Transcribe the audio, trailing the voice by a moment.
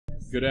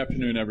Good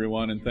afternoon,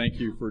 everyone, and thank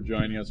you for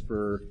joining us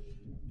for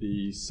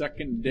the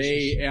second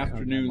day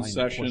afternoon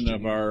session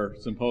of our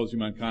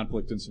Symposium on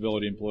Conflict and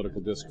Civility and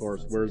Political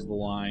Discourse, Where's the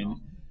Line?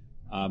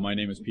 My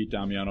name is Pete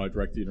Damiano. I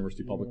direct the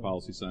University Public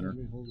Policy Center,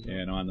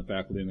 and I'm on the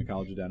faculty in the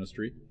College of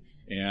Dentistry.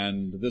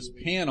 And this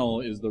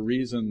panel is the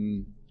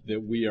reason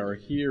that we are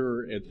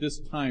here at this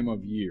time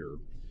of year.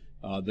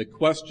 The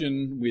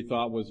question we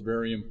thought was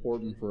very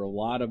important for a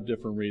lot of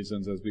different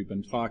reasons, as we've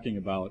been talking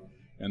about,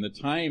 and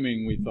the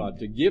timing we thought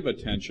to give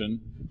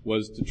attention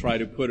was to try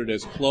to put it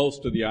as close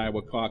to the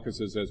Iowa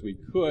caucuses as we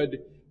could,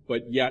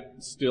 but yet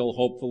still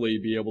hopefully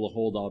be able to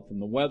hold out from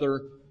the weather.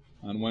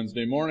 On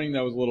Wednesday morning,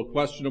 that was a little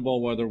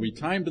questionable whether we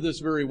timed this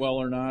very well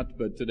or not,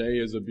 but today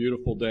is a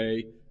beautiful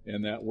day,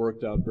 and that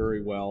worked out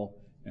very well.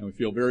 And we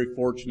feel very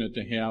fortunate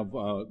to have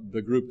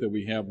the group that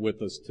we have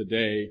with us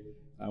today.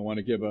 I want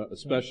to give a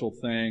special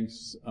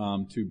thanks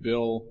to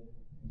Bill,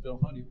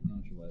 how do you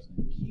pronounce your last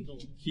name?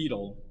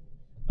 Keettel,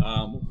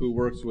 who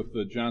works with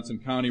the Johnson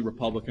County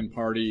Republican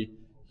Party.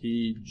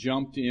 He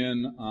jumped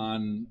in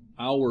on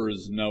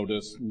hours'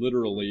 notice,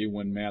 literally,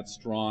 when Matt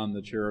Strawn,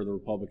 the chair of the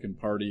Republican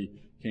Party,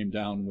 came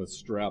down with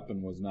strep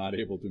and was not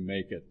able to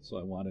make it. So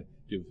I want to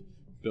give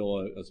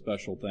Bill a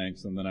special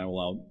thanks, and then I will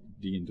allow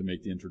Dean to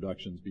make the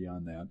introductions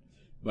beyond that.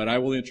 But I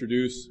will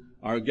introduce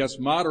our guest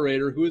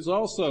moderator, who is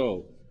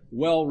also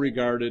well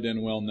regarded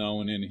and well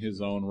known in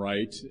his own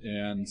right.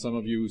 And some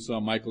of you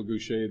saw Michael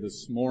Goucher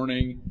this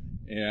morning.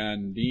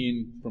 And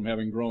Dean, from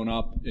having grown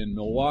up in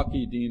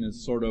Milwaukee, Dean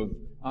is sort of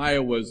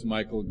Iowa's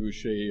Michael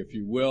Goucher, if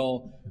you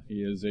will. He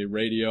is a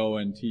radio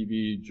and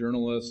TV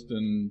journalist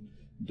and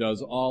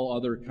does all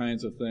other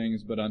kinds of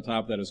things, but on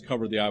top of that has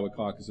covered the Iowa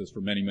caucuses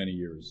for many, many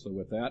years. So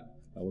with that,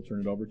 I will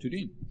turn it over to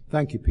Dean.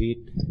 Thank you,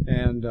 Pete.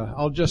 And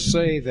I'll just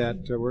say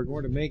that we're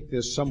going to make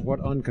this somewhat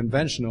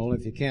unconventional.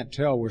 If you can't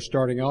tell, we're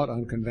starting out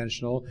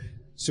unconventional.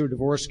 Sue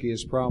Dvorsky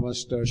has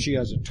promised she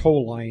has a tow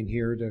line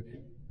here to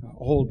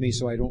hold me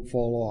so I don't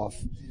fall off.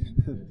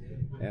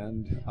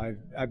 And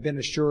I've been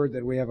assured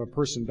that we have a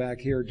person back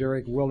here.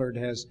 Derek Willard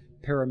has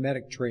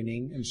paramedic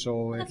training, and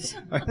so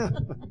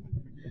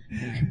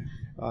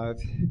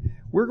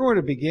we're going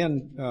to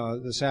begin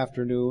this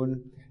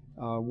afternoon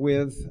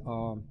with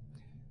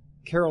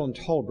Carolyn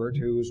Tolbert,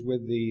 who's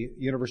with the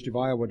University of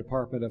Iowa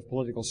Department of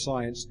Political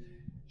Science.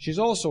 She's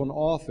also an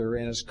author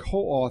and has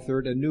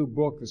co-authored a new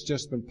book that's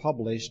just been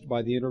published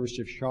by the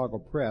University of Chicago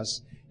Press.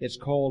 It's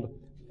called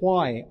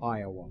Why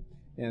Iowa?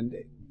 And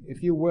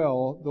if you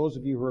will, those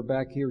of you who are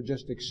back here,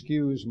 just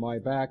excuse my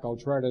back. I'll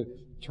try to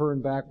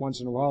turn back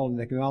once in a while and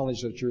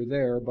acknowledge that you're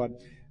there, but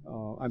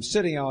I'm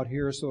sitting out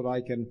here so that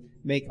I can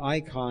make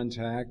eye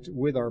contact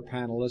with our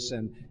panelists,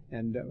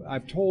 and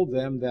I've told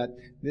them that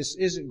this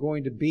isn't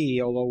going to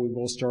be, although we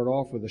will start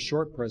off with a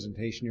short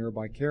presentation here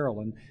by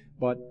Carolyn,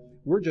 but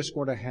we're just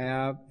going to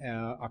have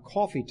a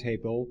coffee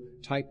table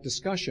type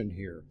discussion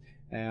here.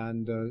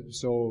 And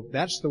so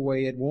that's the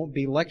way. It won't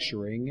be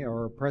lecturing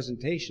or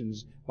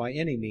presentations by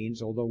any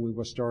means, although we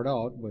will start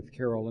out with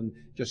Carolyn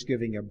just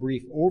giving a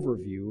brief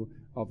overview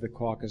of the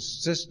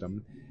caucus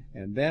system.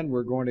 And then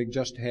we're going to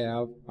just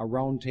have a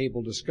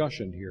roundtable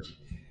discussion here.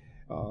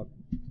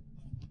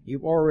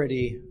 You've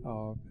already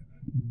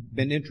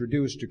been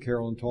introduced to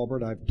Carolyn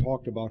Tolbert. I've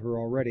talked about her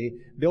already.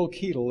 Bill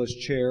Keettel is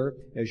chair,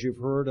 as you've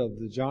heard, of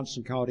the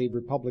Johnson County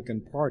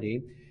Republican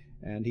Party,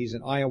 and he's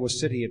an Iowa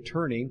City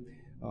attorney.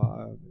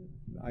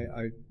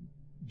 I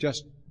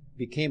just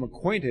became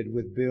acquainted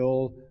with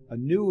Bill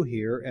anew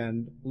here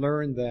and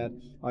learned that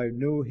I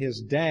knew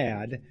his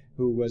dad,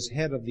 who was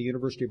head of the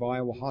University of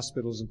Iowa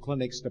Hospitals and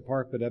Clinics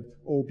Department of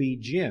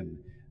OB-GYN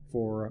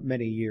for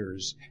many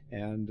years.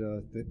 And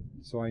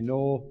so I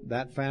know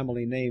that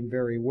family name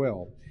very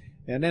well.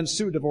 And then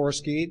Sue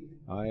Dvorsky.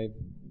 I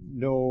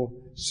know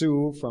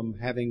Sue from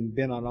having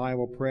been on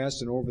Iowa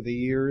Press and over the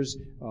years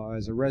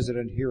as a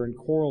resident here in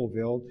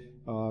Coralville.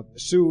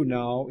 Sue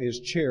now is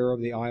chair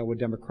of the Iowa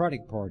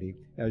Democratic Party,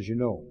 as you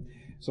know.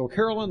 So,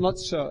 Carolyn,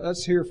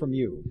 let's hear from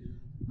you.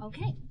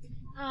 Okay.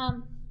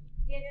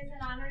 It is an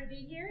honor to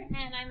be here,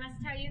 and I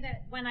must tell you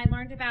that when I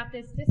learned about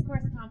this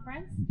Discourse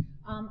conference,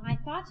 I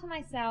thought to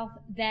myself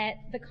that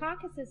the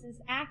caucuses is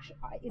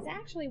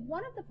actually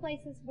one of the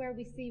places where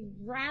we see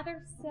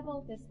rather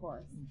civil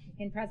discourse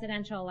in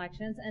presidential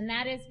elections, and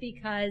that is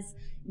because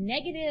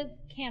negative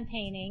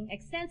campaigning,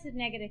 extensive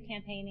negative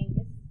campaigning,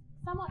 is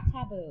somewhat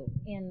taboo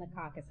in the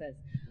caucuses.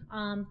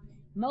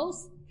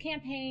 Most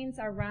campaigns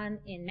are run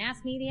in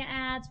mass media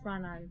ads,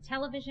 run on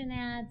television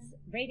ads,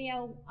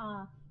 radio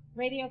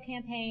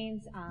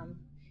campaigns,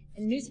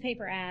 and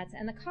newspaper ads.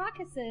 And the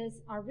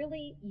caucuses are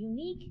really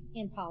unique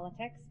in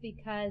politics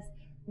because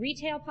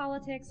retail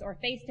politics or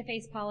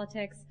face-to-face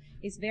politics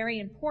is very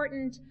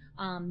important.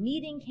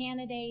 Meeting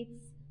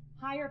candidates,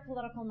 higher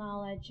political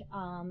knowledge,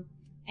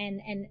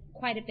 and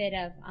quite a bit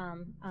of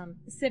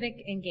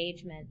civic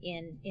engagement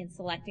in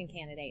selecting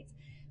candidates.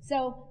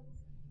 So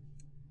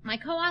my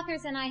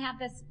co-authors and I have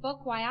this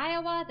book, Why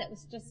Iowa, that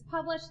was just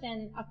published,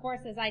 and of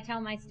course, as I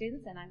tell my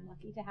students, and I'm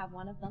lucky to have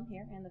one of them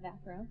here in the back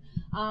room,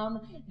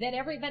 that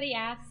everybody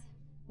asks,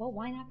 well,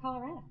 why not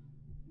Colorado?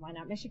 Why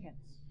not Michigan?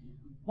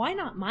 why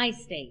not my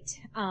state?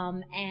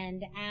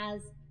 And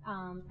as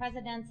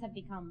presidents have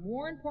become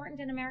more important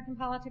in American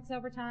politics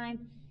over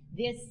time,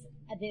 this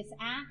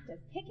act of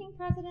picking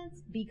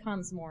presidents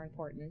becomes more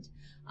important.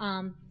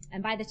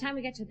 And by the time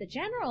we get to the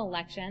general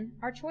election,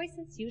 our choice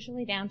is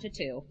usually down to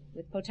 2,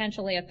 with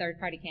potentially a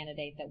third-party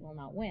candidate that will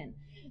not win.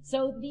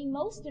 So the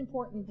most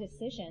important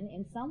decision,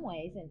 in some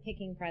ways, in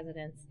picking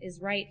presidents is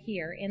right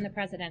here in the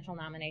presidential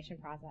nomination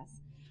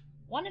process.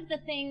 One of the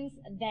things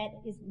that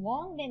has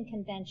long been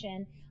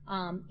convention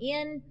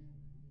in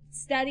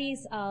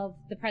studies of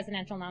the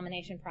presidential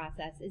nomination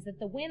process is that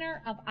the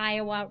winner of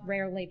Iowa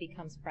rarely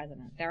becomes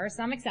president. There are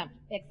some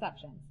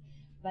exceptions.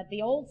 But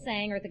the old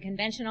saying, or the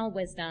conventional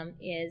wisdom,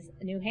 is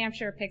New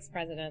Hampshire picks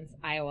presidents,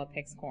 Iowa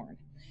picks corn.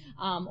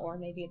 Or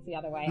maybe it's the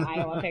other way,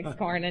 Iowa picks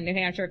corn and New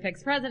Hampshire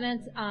picks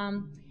presidents.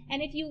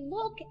 And if you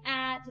look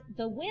at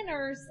the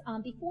winners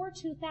before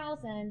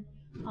 2000,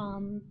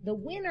 the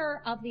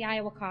winner of the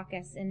Iowa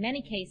caucus in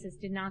many cases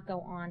did not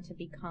go on to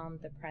become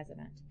the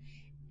president.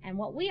 And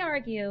what we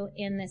argue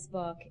in this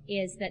book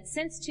is that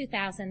since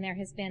 2000 there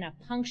has been a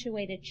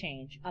punctuated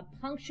change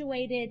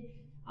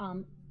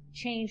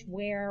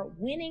where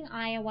winning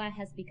Iowa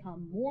has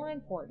become more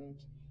important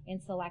in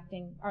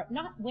selecting, or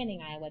not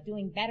winning Iowa,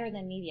 doing better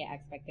than media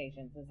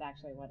expectations is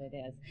actually what it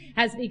is,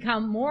 has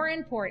become more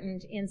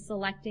important in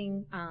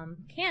selecting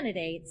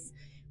candidates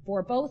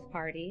for both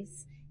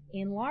parties,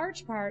 in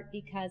large part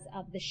because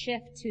of the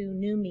shift to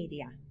new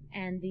media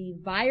and the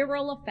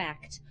viral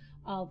effect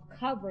of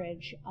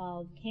coverage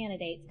of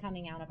candidates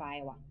coming out of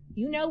Iowa.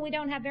 You know we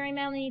don't have very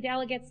many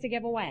delegates to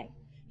give away.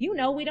 You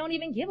know we don't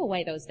even give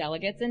away those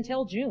delegates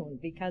until June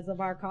because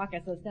of our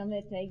caucus system.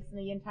 It takes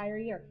the entire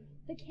year.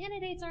 The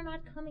candidates are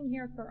not coming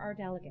here for our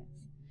delegates.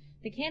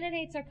 The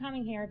candidates are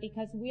coming here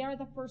because we are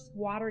the first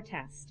water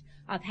test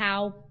of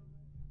how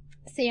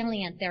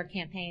salient their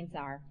campaigns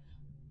are.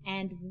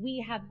 And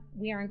we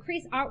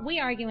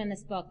argue in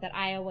this book that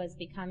Iowa is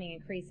becoming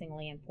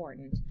increasingly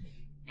important.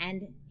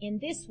 And in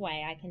this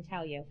way, I can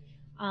tell you,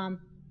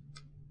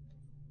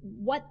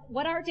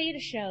 what our data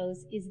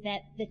shows is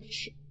that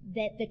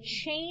the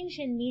change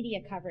in media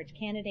coverage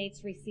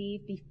candidates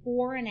receive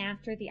before and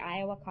after the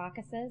Iowa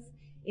caucuses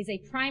is a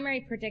primary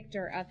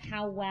predictor of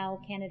how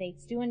well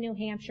candidates do in New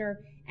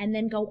Hampshire and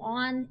then go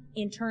on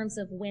in terms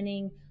of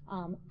winning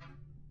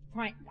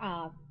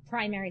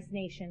primaries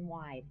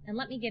nationwide. And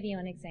let me give you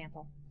an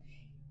example.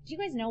 Do you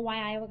guys know why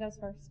Iowa goes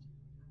first?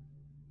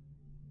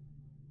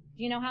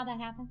 Do you know how that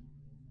happened?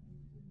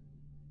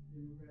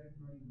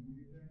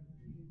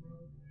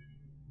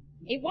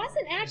 It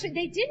wasn't actually,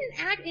 they didn't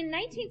act in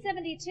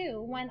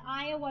 1972 when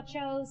Iowa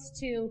chose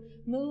to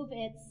move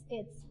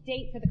its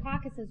date for the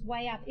caucuses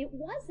way up. It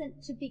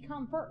wasn't to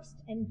become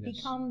first and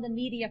become the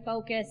media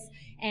focus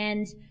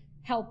and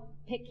help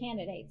pick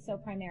candidates so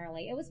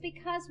primarily. It was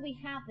because we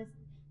have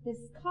this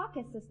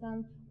caucus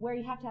system where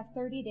you have to have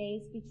 30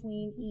 days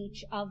between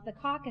each of the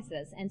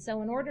caucuses. And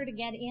so in order to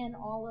get in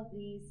all of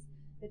these,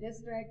 the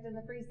district and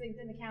the precinct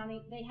and the county,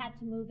 they had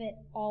to move it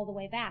all the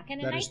way back.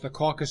 And that is the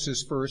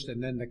caucuses first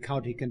and then the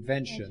county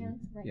convention.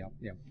 Right.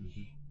 Yeah.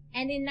 Mm-hmm.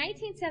 And in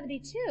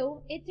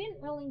 1972, it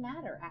didn't really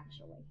matter,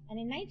 actually. And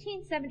in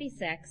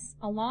 1976,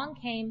 along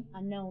came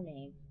a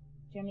no-name,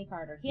 Jimmy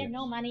Carter. He had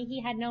no money,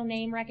 he had no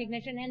name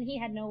recognition, and he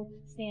had no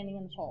standing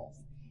in the polls.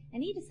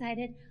 And he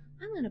decided,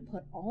 I'm going to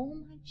put all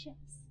my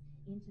chips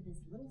into this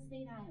little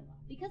state Iowa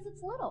because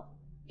it's little.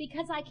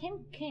 Because I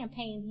can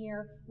campaign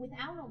here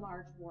without a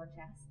large war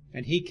chest.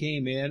 And he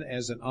came in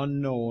as an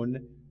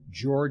unknown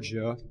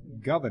Georgia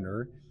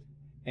governor.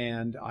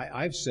 And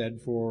I've said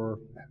for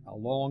a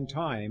long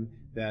time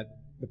that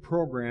the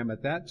program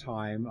at that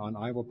time on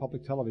Iowa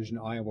Public Television,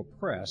 Iowa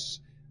Press,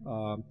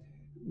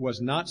 was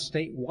not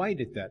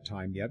statewide at that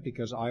time yet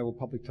because Iowa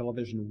Public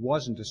Television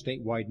wasn't a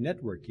statewide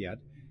network yet,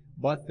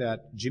 but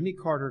that Jimmy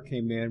Carter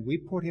came in, we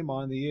put him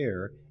on the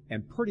air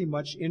and pretty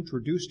much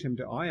introduced him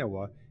to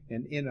Iowa,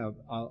 and in a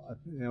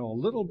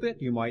little bit,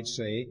 you might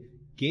say,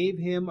 gave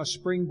him a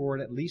springboard,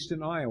 at least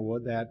in Iowa,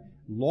 that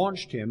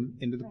launched him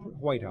into the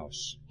White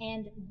House.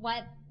 And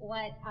what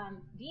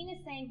Dean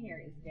is saying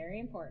here is very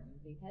important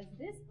because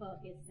this book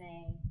is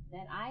saying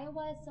that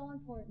Iowa is so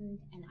important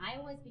and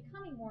Iowa is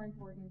becoming more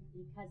important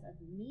because of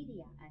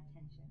media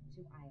attention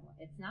to Iowa.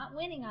 It's not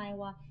winning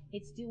Iowa,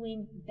 it's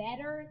doing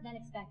better than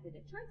expected.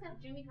 It turns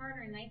out Jimmy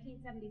Carter in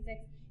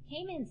 1976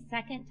 came in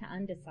second to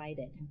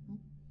undecided.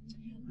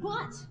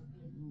 But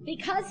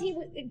because he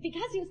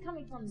was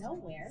coming from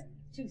nowhere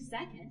to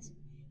second,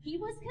 he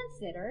was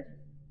considered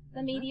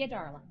the media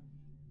darling.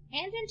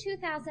 And in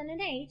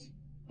 2008,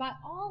 by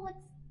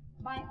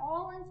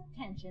all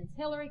intentions,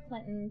 Hillary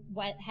Clinton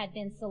had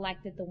been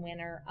selected the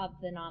winner of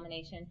the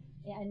nomination.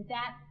 And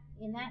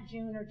in that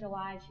June or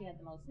July, she had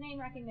the most name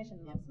recognition,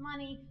 the most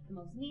money, the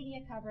most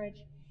media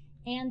coverage.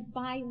 And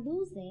by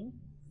losing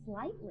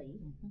slightly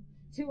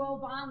to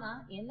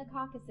Obama in the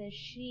caucuses,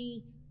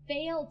 she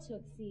failed to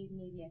exceed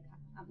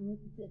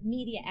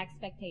media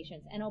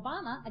expectations. And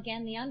Obama,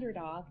 again the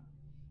underdog,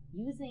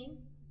 using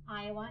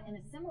Iowa in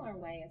a similar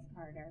way as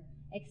Carter,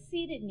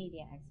 exceeded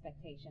media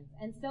expectations.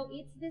 And so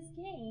it's this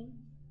game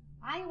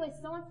Iowa is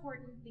so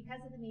important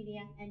because of the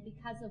media and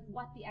because of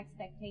what the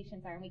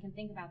expectations are, and we can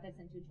think about this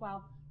in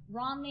 212.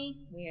 Romney,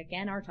 we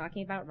again are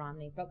talking about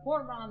Romney, but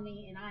poor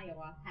Romney in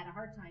Iowa had a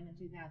hard time in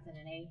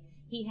 2008.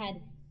 He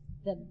had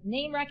the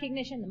name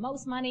recognition, the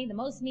most money, the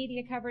most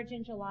media coverage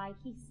in July.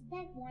 He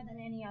spent more than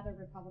any other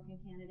Republican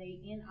candidate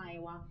in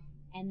Iowa,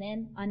 and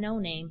then a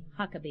no-name,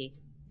 Huckabee,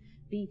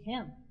 beat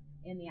him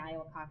in the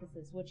Iowa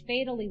caucuses, which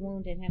fatally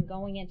wounded him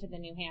going into the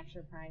New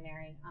Hampshire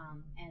primary,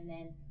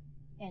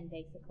 and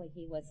basically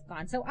he was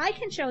gone. So I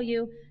can show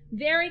you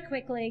very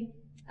quickly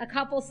a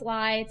couple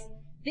slides.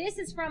 This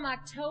is from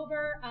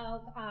October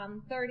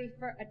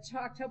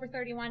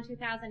 31,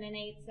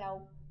 2008.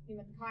 So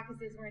the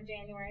caucuses were in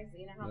January, so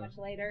you know how much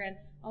later. And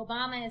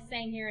Obama is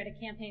saying here at a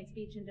campaign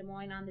speech in Des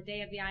Moines on the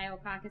day of the Iowa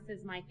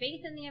caucuses, "My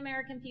faith in the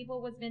American people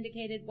was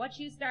vindicated. What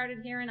you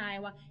started here in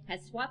Iowa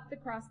has swept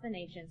across the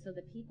nation. So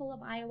the people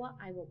of Iowa,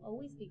 I will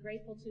always be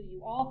grateful to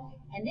you all."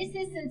 And this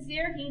is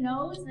sincere. He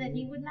knows that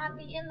he would not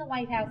be in the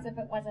White House if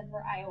it wasn't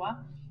for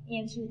Iowa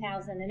in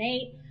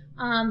 2008.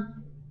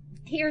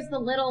 Here's the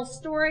little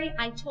story.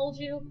 I told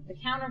you, the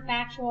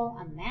counterfactual.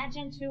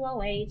 Imagine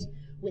 208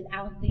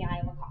 without the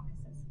Iowa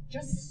caucuses.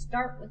 Just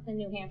start with the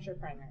New Hampshire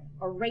primary.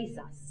 Erase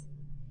us.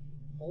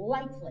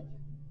 Likely,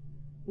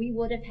 we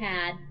would have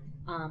had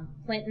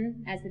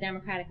Clinton as the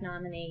Democratic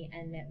nominee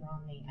and Mitt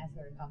Romney as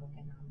the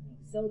Republican nominee.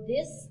 So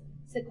this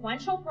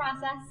sequential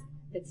process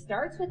that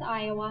starts with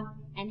Iowa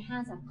and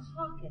has a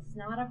caucus,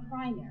 not a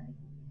primary.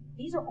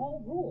 These are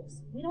all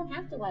rules. We don't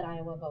have to let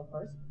Iowa vote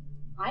first.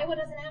 Iowa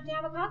doesn't have to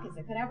have a caucus.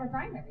 It could have a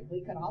primary.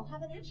 We could all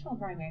have a national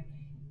primary.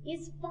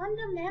 Is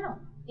fundamental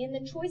in the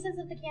choices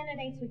of the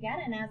candidates we get,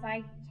 and as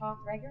I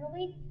talk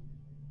regularly,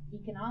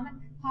 economic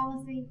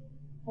policy,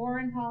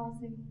 foreign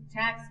policy,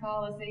 tax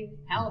policy,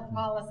 health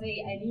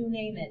policy, and you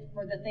name it,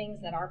 for the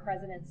things that our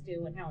presidents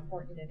do and how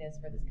important it is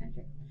for this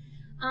country.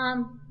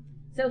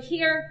 So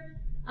here,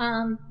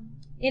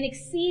 in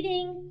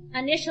exceeding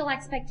initial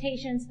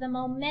expectations, the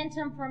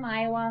momentum from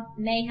Iowa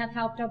may have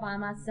helped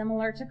Obama,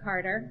 similar to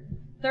Carter.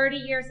 30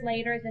 years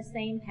later, the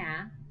same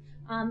path.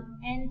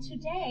 And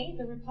today,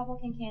 the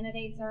Republican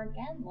candidates are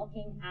again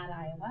looking at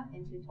Iowa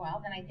in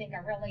 212, and I think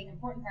a really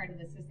important part of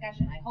this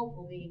discussion, I hope,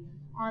 will be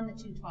on the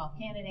 212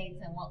 candidates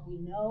and what we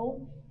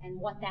know and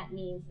what that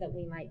means that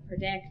we might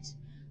predict.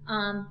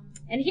 And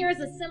here's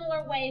a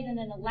similar way that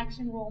an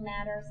election rule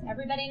matters.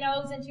 Everybody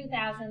knows in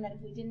 2000 that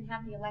if we didn't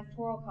have the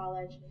Electoral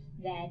College,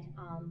 that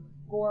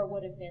Gore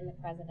would have been the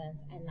president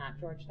and not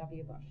George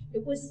W. Bush.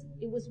 It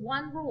was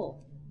one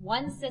rule,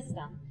 one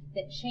system,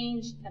 that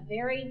changed a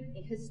very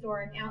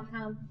historic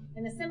outcome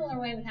in a similar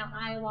way with how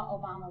Iowa,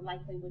 Obama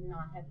likely would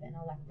not have been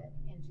elected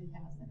in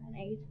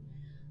 2008.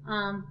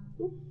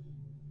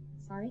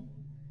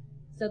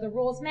 So the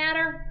rules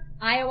matter.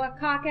 Iowa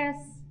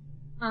caucus,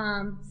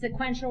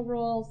 sequential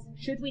rules.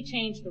 Should we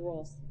change the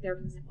rules?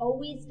 There's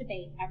always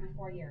debate every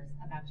 4 years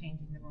about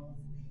changing the rules.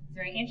 It's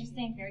very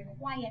interesting, very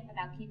quiet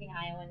about keeping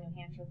Iowa and New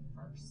Hampshire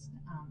first.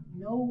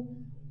 No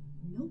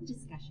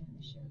discussion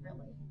this year,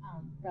 really,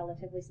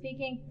 relatively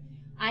speaking.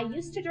 I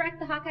used to direct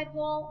the Hawkeye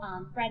Poll.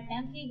 Fred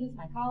Bemke, who's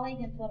my colleague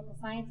in political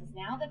science, is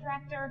now the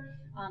director.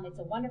 It's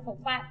a wonderful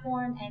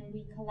platform, and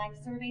we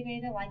collect survey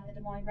data like the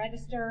Des Moines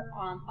Register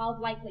of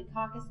likely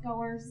caucus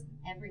goers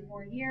every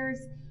 4 years,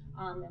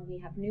 and we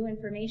have new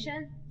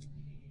information.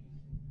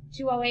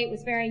 208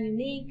 was very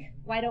unique,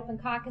 wide open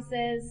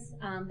caucuses.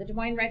 The Des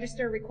Moines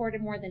Register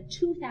recorded more than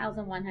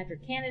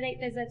 2,100 candidate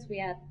visits. We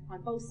had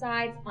on both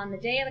sides. On the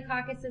day of the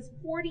caucuses,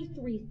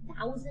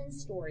 43,000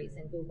 stories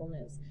in Google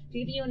News. To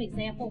give you an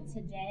example,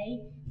 today,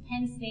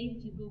 Penn State,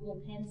 if you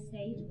Google Penn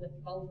State with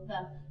both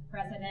the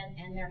president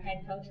and their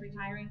head coach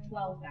retiring,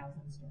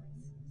 12,000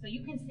 stories. So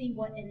you can see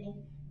what an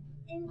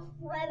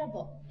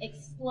incredible,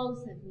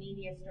 explosive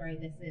media story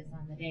this is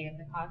on the day of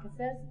the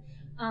caucuses.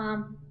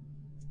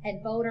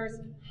 And voters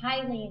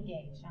highly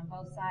engaged on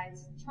both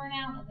sides.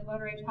 Turnout of the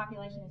voter age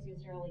population is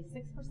usually 6%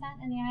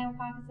 in the Iowa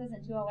caucuses.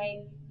 In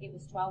 208, it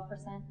was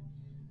 12%.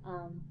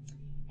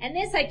 And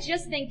this I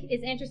just think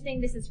is interesting.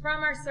 This is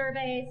from our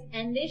surveys,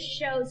 and this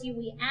shows you,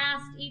 we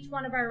asked each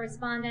one of our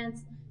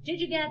respondents,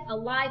 did you get a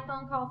live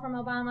phone call from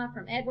Obama,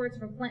 from Edwards,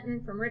 from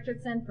Clinton, from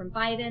Richardson, from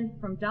Biden,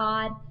 from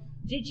Dodd?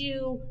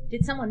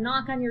 Did someone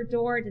knock on your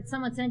door? Did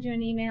someone send you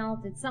an email?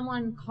 Did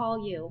someone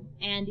call you?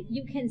 And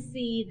you can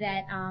see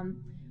that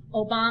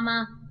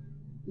Obama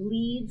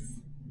leads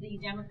the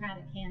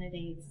Democratic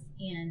candidates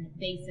in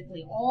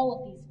basically all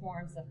of these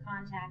forms of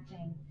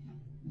contacting.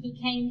 He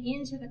came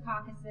into the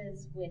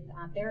caucuses with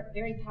a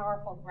very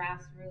powerful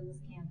grassroots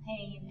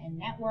campaign and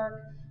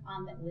network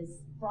that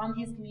was from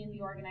his community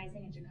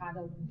organizing in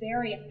Chicago,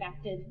 very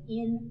effective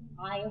in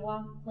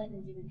Iowa.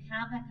 Clinton didn't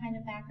have that kind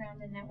of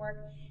background and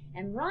network.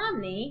 And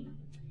Romney,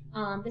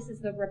 this is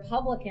the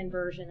Republican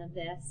version of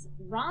this,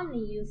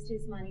 Romney used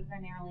his money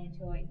primarily in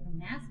 208 for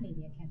mass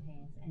media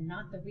campaigns and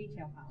not the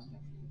retail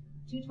politics.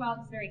 212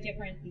 is very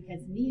different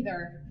because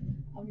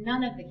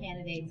none of the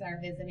candidates are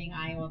visiting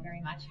Iowa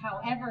very much.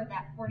 However,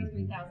 that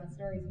 43,000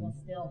 stories will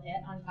still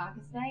hit on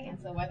caucus day, and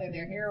so whether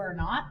they're here or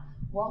not,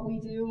 what we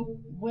do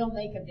will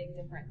make a big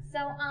difference. So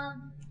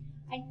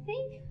I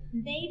think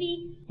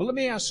maybe. Well, let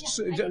me ask.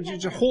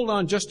 Just hold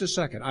on just a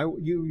second.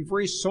 You've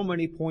raised so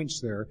many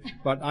points there,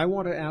 but I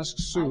want to ask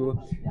Sue.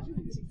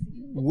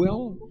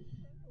 Will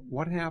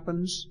what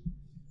happens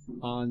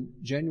on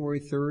January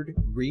 3rd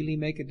really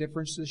make a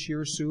difference this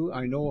year, Sue?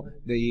 I know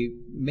the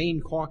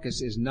main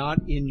caucus is not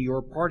in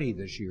your party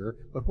this year,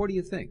 but what do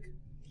you think?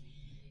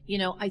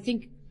 I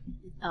think,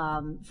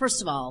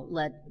 first of all,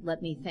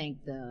 let me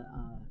thank the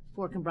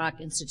Forkenbrock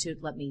Institute.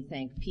 Let me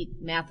thank Pete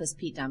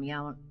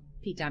Damiano.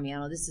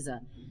 This is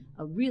a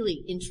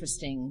really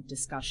interesting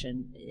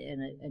discussion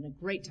and a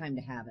great time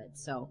to have it.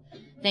 So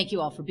thank you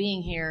all for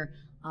being here.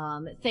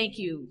 Thank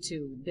you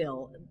to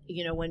Bill.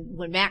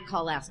 When Matt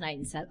called last night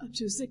and said, I'm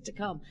too sick to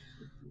come,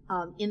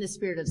 in the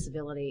spirit of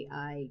civility,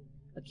 I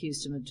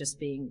accused him of just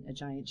being a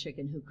giant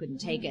chicken who couldn't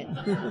take it.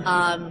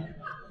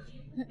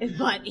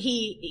 But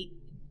he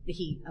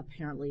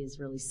apparently is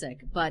really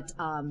sick. But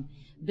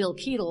Bill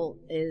Keettel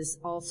is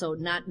also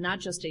not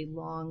just a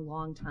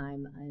long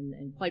time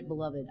and quite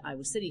beloved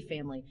Iowa City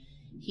family.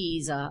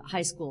 He's a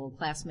high school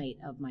classmate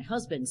of my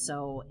husband,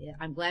 so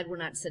I'm glad we're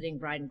not sitting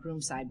bride and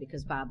groom side,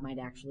 because Bob might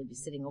actually be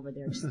sitting over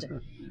there just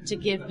to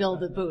give Bill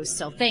the boost.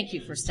 So thank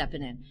you for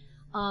stepping in.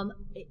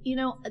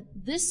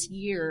 This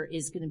year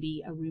is going to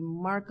be a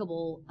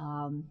remarkable.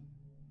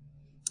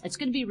 It's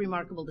going to be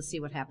remarkable to see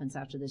what happens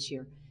after this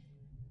year.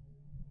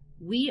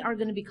 We are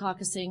going to be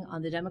caucusing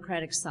on the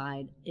Democratic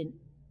side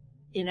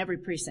in every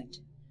precinct.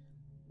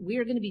 We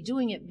are going to be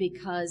doing it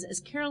because, as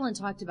Carolyn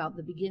talked about,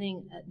 the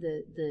beginning,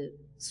 the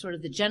sort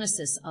of the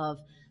genesis of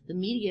the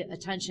media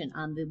attention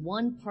on the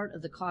one part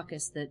of the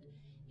caucus that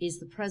is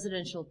the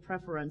presidential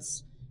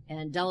preference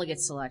and delegate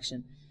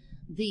selection.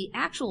 The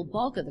actual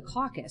bulk of the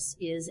caucus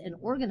is an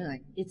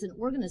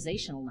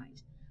organizational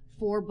night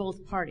for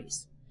both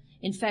parties.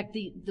 In fact,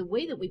 the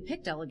way that we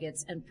pick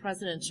delegates and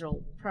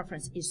presidential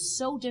preference is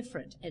so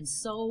different and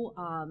so,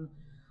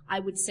 I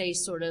would say,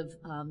 sort of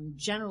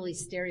generally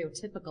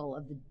stereotypical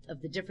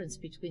of the difference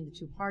between the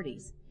two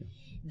parties,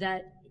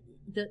 that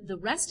the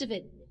rest of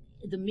it,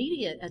 the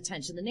media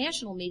attention, the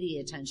national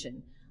media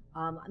attention,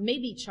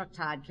 maybe Chuck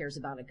Todd cares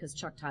about it because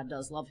Chuck Todd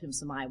does love him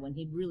some Iowa and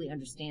he really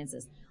understands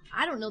this.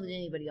 I don't know that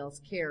anybody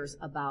else cares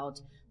about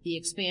the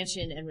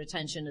expansion and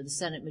retention of the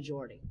Senate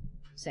majority,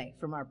 say,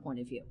 from our point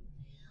of view.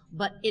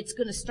 But it's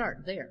going to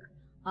start there.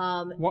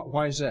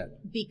 Why is that?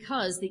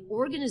 Because the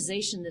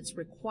organization that's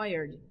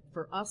required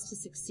for us to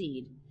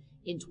succeed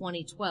in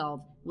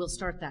 2012 will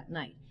start that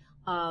night.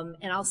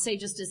 And I'll say,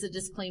 just as a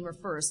disclaimer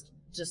first,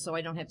 just so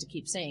I don't have to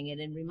keep saying it,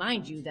 and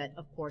remind you that,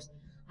 of course,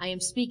 I am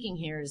speaking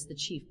here as the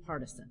chief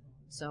partisan.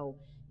 So,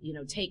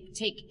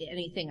 take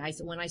anything I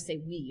say. When I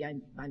say we,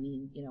 I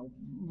mean,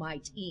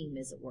 my team,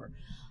 as it were.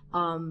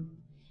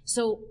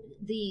 So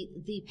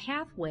the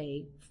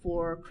pathway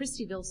for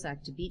Christy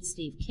Vilsack to beat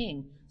Steve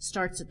King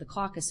starts at the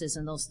caucuses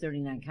in those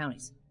 39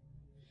 counties.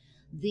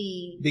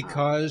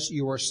 Because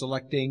you are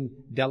selecting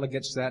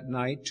delegates that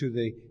night to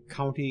the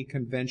county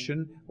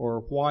convention, or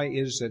why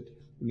is it?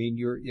 I mean,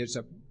 it's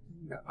a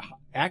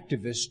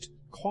activist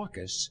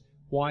caucus.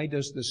 Why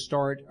does the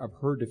start of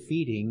her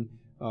defeating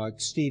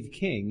Steve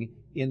King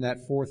in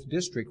that 4th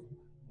district?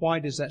 Why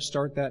does that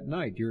start that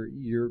night?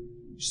 You're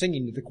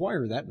singing to the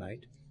choir that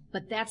night.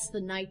 But that's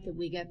the night that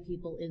we get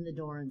people in the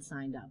door and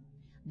signed up.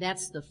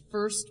 That's the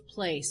first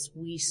place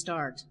we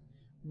start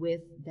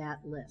with that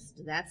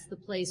list. That's the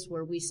place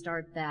where we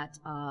start that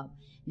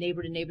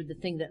neighbor to neighbor, the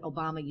thing that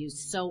Obama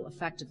used so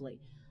effectively.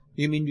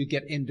 You mean you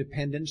get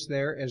independents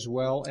there as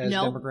well as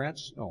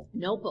Democrats? Oh.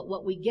 No, but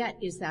what we get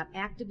is that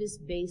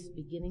activist base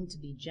beginning to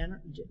be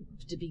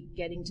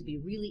getting to be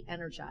really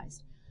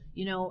energized.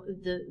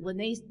 When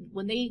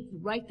they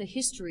write the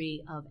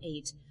history of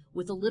 8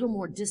 with a little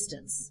more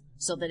distance,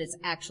 so that it's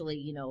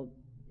actually,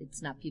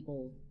 it's not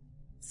people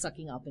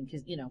sucking up and,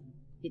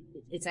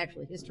 it's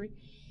actually history.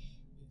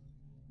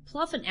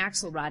 Pluff and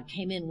Axelrod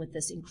came in with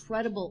this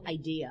incredible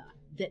idea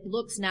that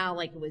looks now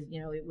like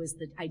it was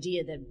the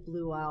idea that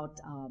blew out,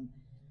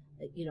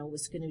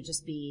 was going to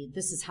just be,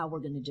 this is how we're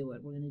going to do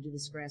it. We're going to do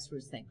this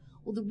grassroots thing.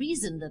 Well, the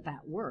reason that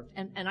worked,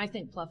 and I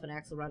think Pluff and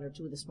Axelrod are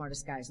 2 of the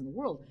smartest guys in the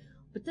world,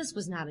 but this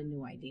was not a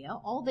new idea.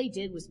 All they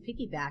did was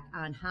piggyback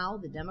on how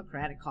the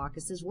Democratic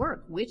caucuses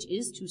work, which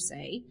is to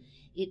say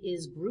it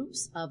is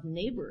groups of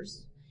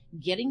neighbors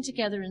getting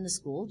together in the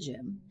school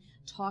gym,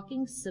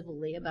 talking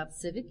civilly about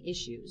civic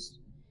issues.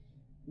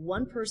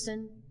 One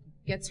person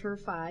gets her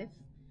 5.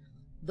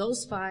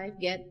 Those 5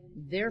 get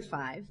their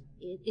 5.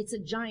 It's a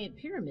giant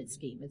pyramid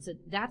scheme.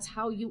 That's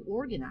how you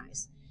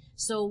organize.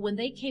 So when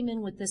they came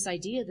in with this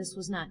idea, this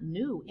was not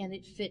new, and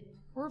it fit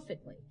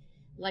perfectly,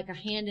 like a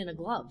hand in a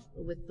glove,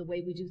 with the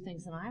way we do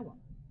things in Iowa.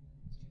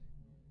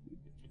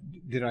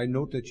 Did I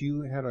note that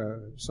you had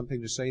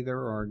something to say there,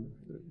 or?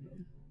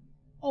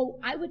 Oh,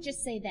 I would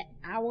just say that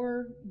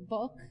our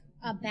book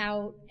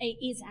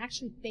is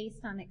actually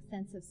based on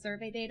extensive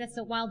survey data.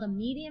 So while the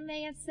media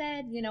may have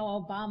said,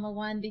 Obama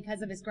won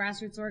because of his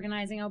grassroots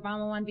organizing,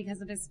 Obama won because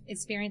of his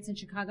experience in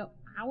Chicago,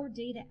 our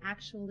data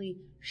actually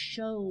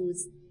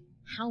shows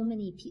how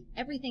many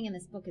everything in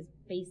this book is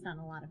based on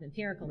a lot of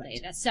empirical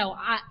data. So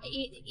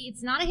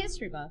it's not a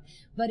history book,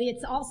 but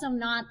it's also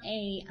not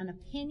an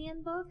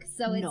opinion book.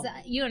 So it's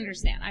you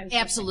understand?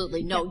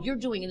 Absolutely. No, you're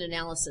doing an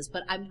analysis,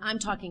 but I'm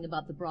talking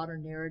about the broader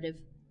narrative.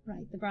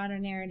 Right, the broader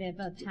narrative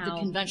of how...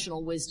 The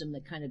conventional wisdom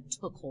that kind of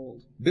took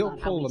hold. Bill,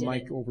 pull the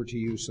mic over to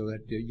you so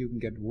that you can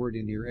get word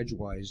in here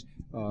edgewise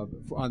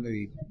on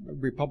the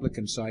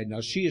Republican side. Now,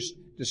 she has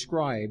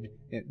described,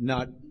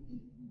 not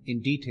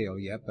in detail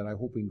yet, but I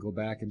hope we can go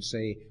back and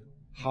say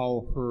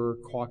how her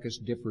caucus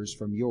differs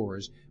from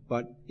yours.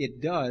 But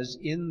it does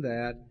in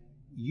that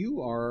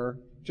you are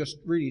just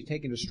really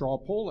taking a straw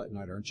poll that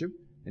night, aren't you?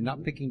 And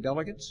not picking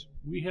delegates?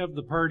 We have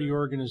the party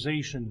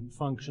organization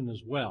function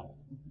as well.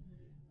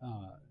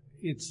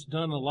 It's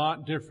done a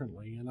lot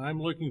differently, and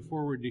I'm looking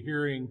forward to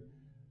hearing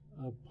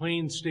a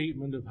plain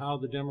statement of how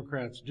the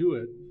Democrats do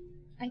it,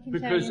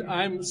 because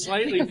I'm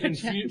slightly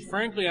confused.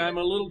 Frankly, I'm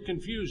a little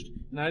confused,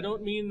 and I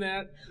don't mean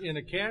that in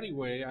a catty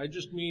way. I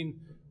just mean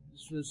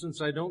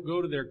since I don't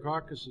go to their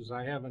caucuses,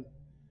 I haven't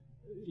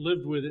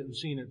lived with it and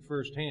seen it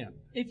firsthand.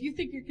 If you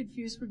think you're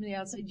confused from the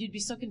outside, you'd be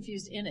so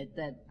confused in it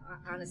that,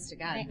 honest to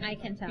God. I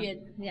can tell.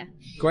 Yeah.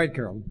 Go ahead,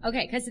 Carol.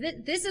 Okay, because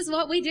this is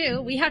what we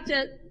do. We have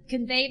to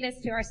convey this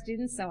to our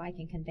students so I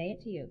can convey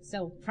it to you.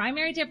 So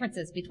primary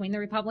differences between the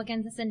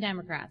Republicans and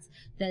Democrats.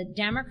 The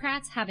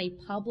Democrats have a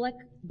public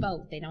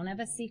vote. They don't have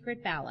a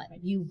secret ballot.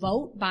 You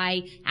vote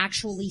by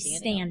actually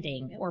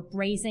standing or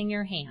raising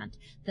your hand.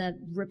 The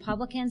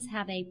Republicans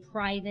have a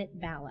private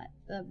ballot.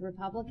 The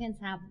Republicans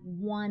have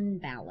one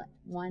ballot.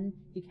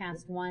 You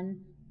cast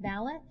one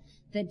ballot.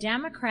 The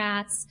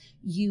Democrats,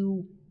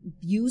 you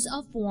use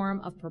a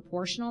form of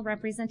proportional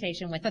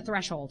representation with a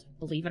threshold.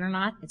 Believe it or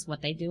not, it's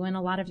what they do in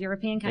a lot of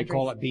European countries. They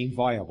call it being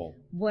viable.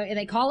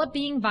 They call it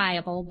being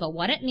viable, but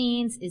what it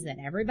means is that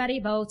everybody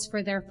votes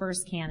for their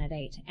first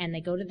candidate, and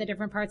they go to the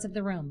different parts of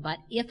the room. But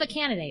if a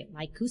candidate,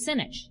 like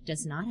Kucinich,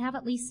 does not have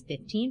at least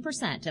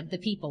 15% of the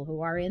people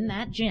who are in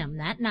that gym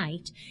that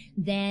night,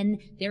 then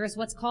there is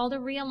what's called a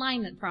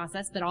realignment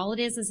process, but all it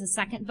is a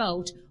second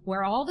vote,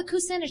 where all the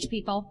Kucinich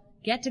people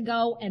get to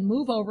go and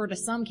move over to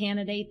some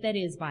candidate that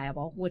is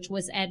viable, which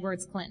was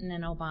Edwards, Clinton,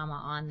 and Obama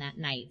on that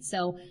night.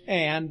 So,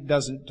 and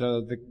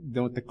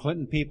don't the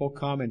Clinton people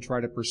come and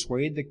try to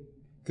persuade the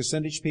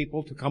Kucinich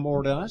people to come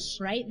over to us?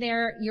 Right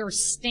there, you're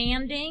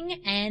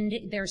standing, and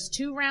there's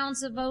 2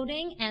 rounds of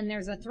voting, and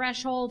there's a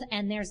threshold,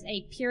 and there's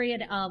a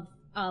period of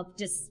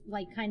just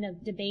kind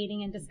of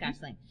debating and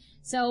discussing.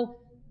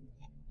 So,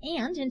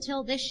 and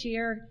until this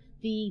year,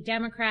 the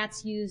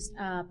Democrats used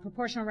a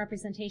proportional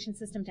representation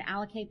system to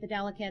allocate the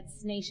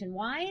delegates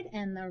nationwide,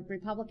 and the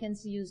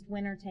Republicans used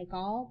winner take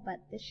all. But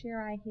this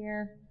year, I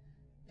hear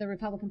the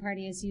Republican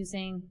Party is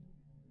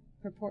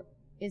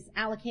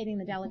allocating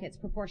the delegates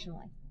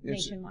proportionally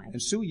nationwide.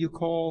 And Sue, you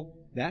call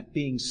that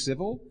being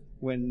civil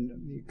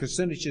when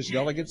Kucinich's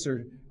delegates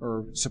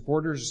or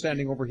supporters are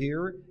standing over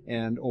here,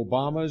 and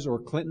Obama's or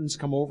Clinton's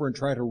come over and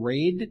try to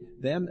raid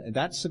them?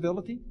 That's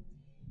civility?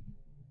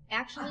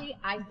 Actually,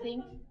 I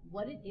think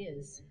what it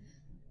is,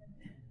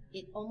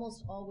 it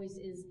almost always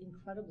is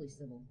incredibly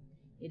civil.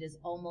 It is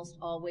almost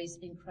always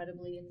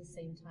incredibly, at the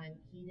same time,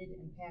 heated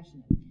and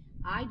passionate.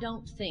 I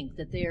don't think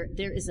that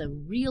there is a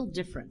real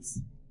difference,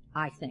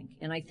 I think,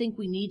 and I think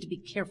we need to be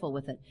careful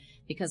with it,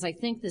 because I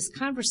think this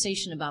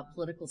conversation about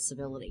political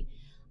civility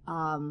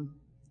can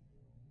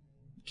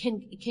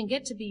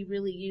get to be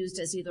really used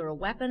as either a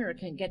weapon or it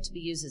can get to be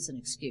used as an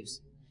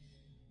excuse.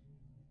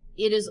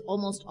 It is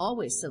almost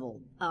always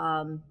civil.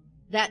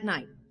 That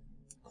night,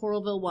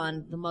 Coralville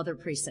 1, the Mother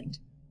Precinct.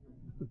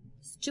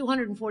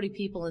 240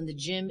 people in the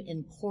gym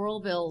in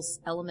Coralville's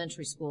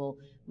elementary school,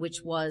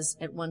 which was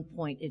at one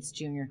point its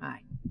junior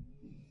high.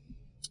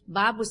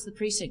 Bob was the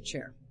precinct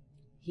chair.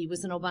 He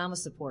was an Obama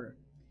supporter.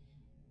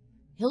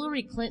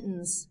 Hillary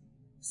Clinton's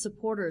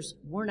supporters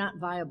were not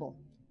viable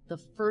the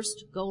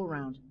first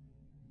go-around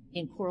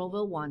in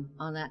Coralville 1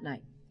 on that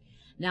night.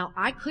 Now,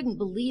 I couldn't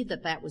believe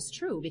that that was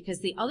true, because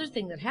the other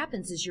thing that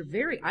happens is you're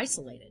very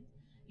isolated.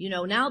 You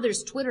know, now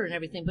there's Twitter and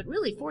everything, but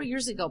really 4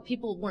 years ago,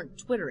 people weren't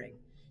Twittering.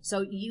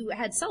 So you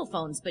had cell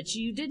phones, but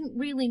you didn't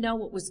really know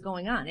what was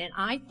going on. And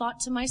I thought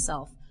to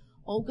myself,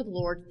 oh, good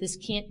Lord, this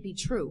can't be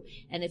true.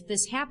 And if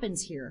this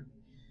happens here,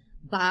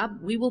 Bob,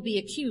 we will be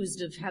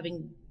accused of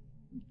having,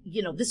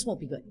 this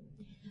won't be good.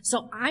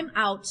 So I'm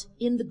out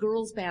in the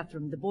girls'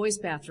 bathroom, the boys'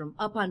 bathroom,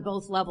 up on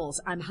both levels.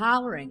 I'm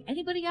hollering,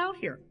 anybody out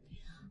here?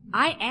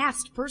 I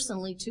asked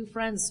personally 2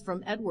 friends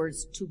from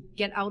Edwards to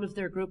get out of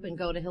their group and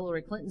go to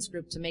Hillary Clinton's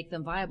group to make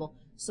them viable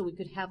so we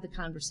could have the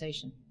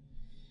conversation.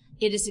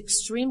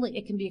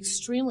 It can be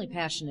extremely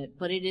passionate,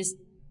 but it is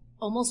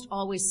almost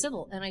always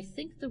civil. And I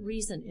think the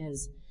reason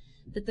is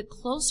that the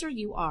closer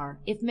you are,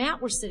 if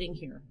Matt were sitting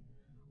here,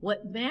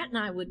 what Matt and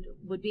I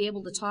would be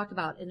able to talk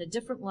about in a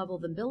different level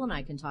than Bill and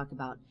I can talk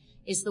about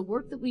is the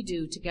work that we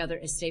do together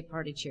as state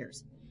party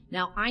chairs.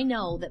 Now, I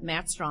know that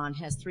Matt Strawn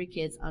has 3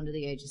 kids under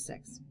the age of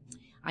 6.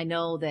 I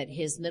know that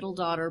his middle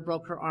daughter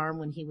broke her arm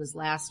when he was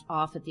last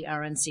off at the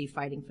RNC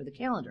fighting for the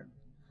calendar.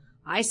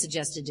 I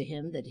suggested to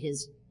him that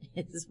his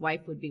his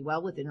wife would be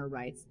well within her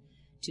rights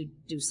to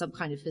do some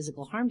kind of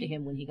physical harm to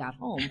him when he got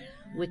home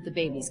with the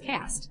baby's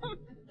cast.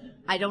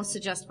 I don't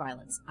suggest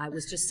violence. I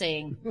was just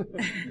saying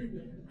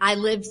I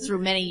lived through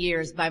many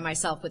years by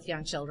myself with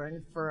young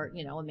children for,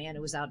 a man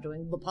who was out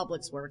doing the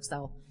public's work.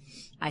 So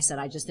I said,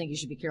 I just think you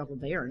should be careful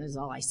there, and is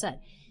all I said.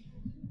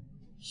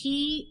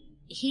 He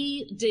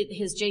did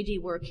his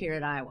JD work here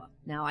at Iowa.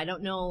 Now, I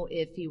don't know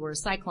if he were a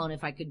Cyclone,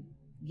 if I could,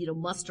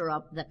 muster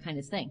up that kind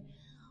of thing.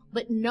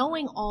 But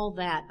knowing all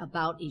that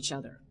about each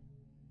other,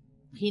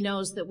 he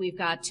knows that we've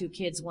got 2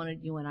 kids, one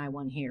at UNI,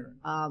 one here.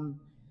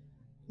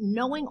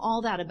 Knowing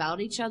all that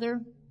about each other,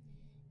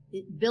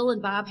 Bill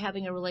and Bob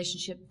having a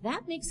relationship,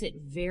 that makes it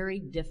very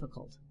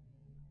difficult.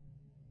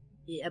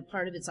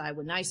 Part of it's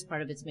Iowa nice,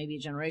 part of it's maybe a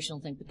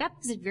generational thing, but that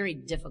makes it very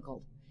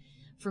difficult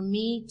for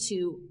me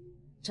to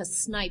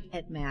snipe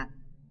at Matt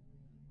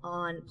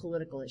on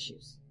political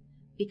issues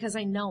because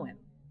I know him.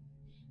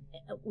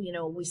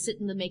 We sit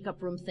in the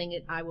makeup room thing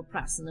at Iowa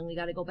Press, and then we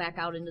got to go back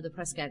out into the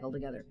press gaggle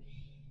together.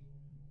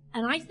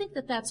 And I think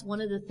that that's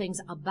one of the things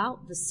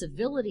about the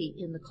civility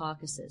in the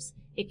caucuses.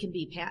 It can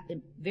be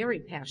very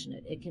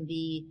passionate. It can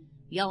be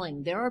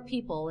yelling. There are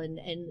people, and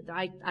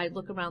I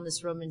look around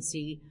this room and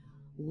see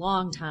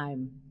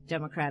longtime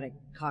Democratic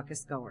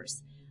caucus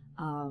goers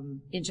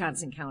in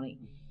Johnson County.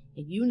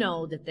 And you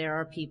know that there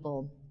are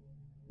people.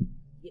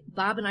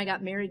 Bob and I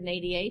got married in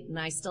 '88, and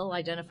I still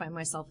identify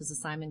myself as a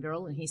Simon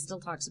girl, and he still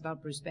talks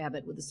about Bruce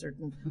Babbitt with a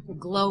certain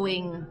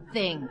glowing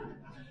thing.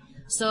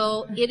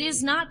 So it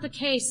is not the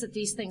case that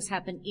these things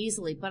happen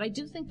easily, but I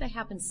do think they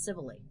happen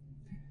civilly.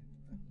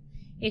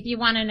 If you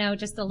want to know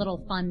just a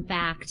little fun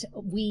fact,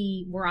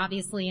 we were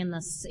obviously in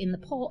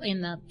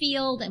the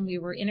field, and we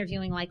were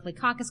interviewing likely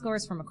caucus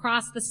goers from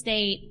across the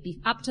state,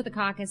 up to the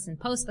caucus and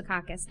post the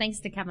caucus. Thanks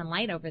to Kevin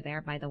Light over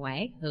there, by the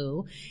way,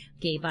 who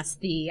gave us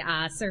the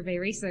Survey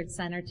Research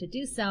Center to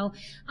do so.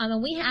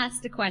 And we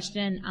asked a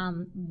question: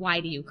 why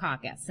do you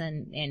caucus?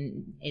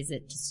 And is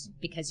it just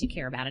because you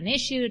care about an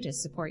issue, to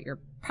support your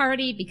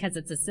party, because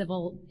it's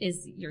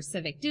is your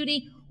civic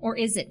duty, or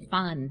is it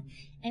fun?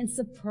 And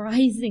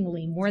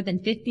surprisingly, more than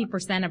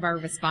 50% of our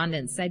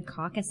respondents said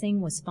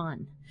caucusing was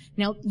fun.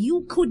 Now,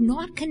 you could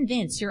not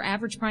convince your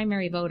average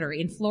primary voter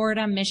in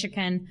Florida,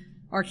 Michigan,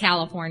 or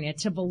California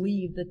to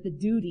believe that the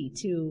duty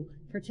to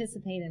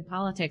participate in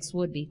politics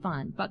would be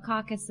fun, but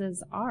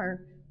caucuses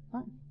are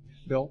fun.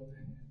 Bill,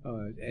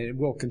 and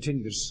we'll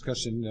continue the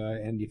discussion,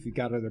 and if you've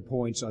got other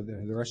points,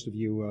 the rest of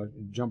you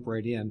jump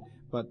right in.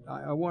 But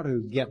I want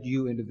to get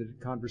you into the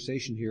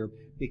conversation here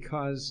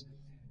because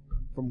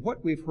from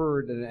what we've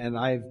heard, and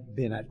I've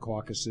been at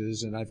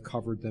caucuses and I've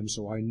covered them,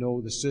 so I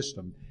know the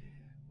system,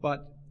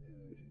 but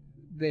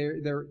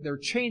they're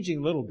changing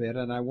a little bit,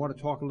 and I want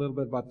to talk a little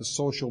bit about the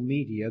social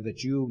media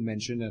that you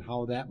mentioned and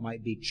how that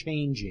might be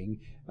changing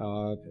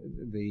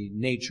the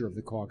nature of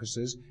the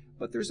caucuses.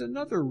 But there's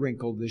another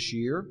wrinkle this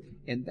year,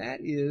 and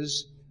that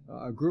is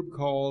a group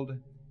called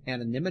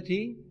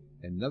Anonymity,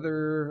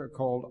 another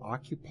called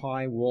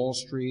Occupy Wall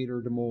Street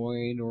or Des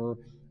Moines or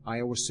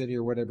Iowa City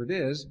or whatever it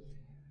is,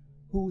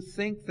 who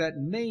think that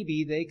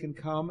maybe they can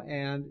come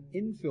and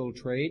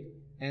infiltrate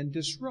and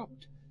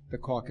disrupt the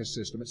caucus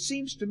system. It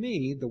seems to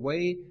me, the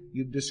way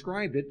you've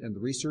described it and the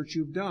research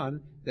you've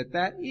done,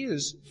 that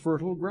is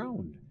fertile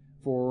ground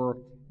for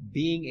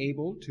being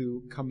able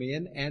to come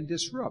in and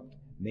disrupt.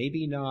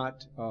 Maybe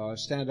not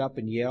stand up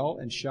and yell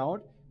and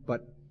shout,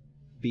 but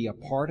be a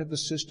part of the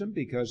system,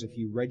 because if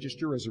you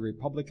register as a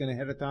Republican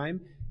ahead of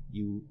time,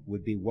 you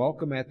would be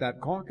welcome at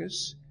that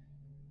caucus.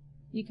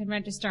 You can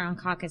register on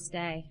caucus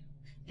day.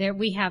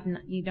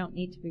 You don't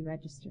need to be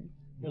registered.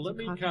 Well, let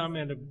me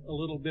comment a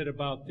little bit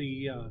about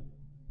the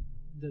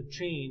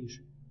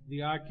change,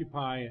 the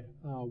Occupy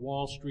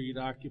Wall Street,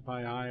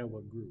 Occupy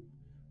Iowa group.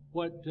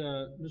 What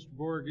Mr.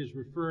 Borg is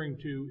referring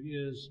to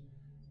is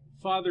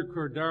Father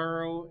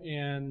Cordaro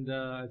and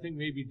I think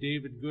maybe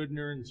David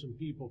Goodner and some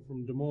people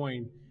from Des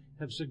Moines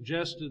have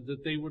suggested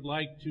that they would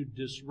like to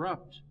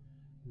disrupt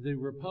the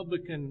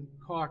Republican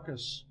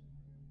caucus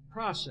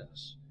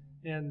process.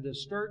 And the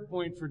start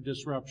point for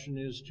disruption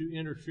is to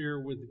interfere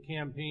with the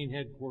campaign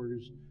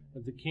headquarters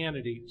of the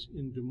candidates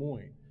in Des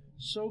Moines.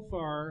 So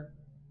far,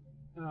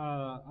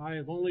 I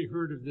have only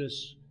heard of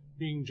this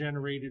being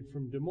generated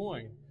from Des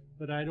Moines,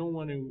 but I don't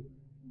want to,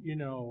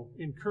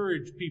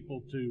 encourage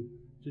people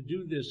to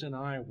do this in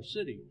Iowa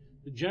City.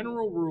 The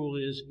general rule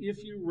is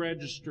if you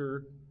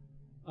register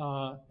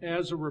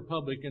as a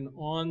Republican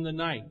on the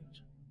night,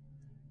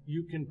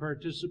 you can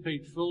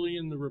participate fully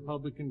in the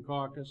Republican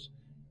caucus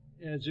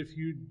as if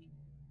you'd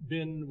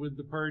been with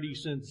the party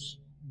since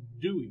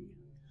Dewey.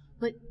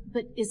 But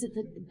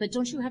but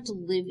don't you have to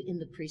live in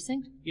the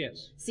precinct?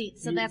 Yes. See,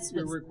 so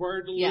you're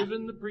required to live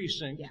in the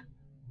precinct. Yeah.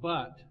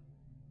 But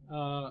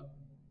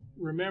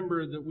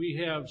remember that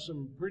we have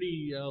some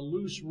pretty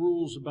loose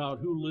rules about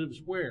who lives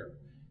where.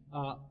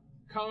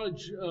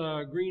 College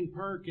Green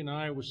Park in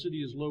Iowa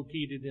City is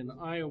located in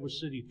Iowa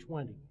City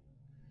 20.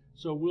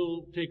 So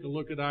we'll take a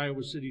look at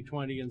Iowa City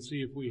 20 and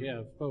see if we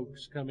have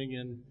folks coming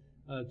in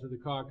to the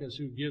caucus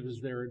who give us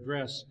their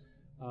address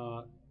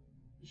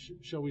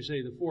shall we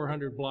say, the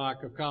 400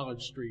 block of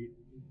College Street,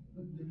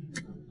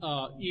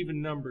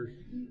 even numbers.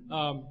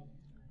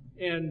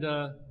 And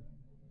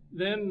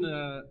then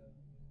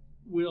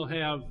we'll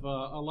have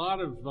a lot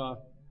of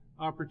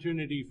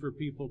opportunity for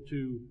people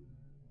to,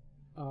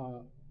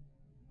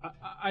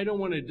 I don't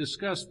want to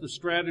discuss the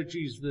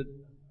strategies that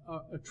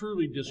a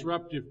truly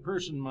disruptive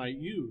person might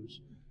use,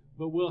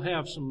 but we'll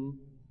have some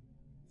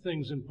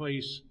things in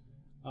place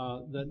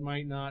that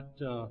might not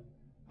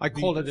I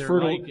called it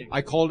fertile.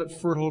 I called it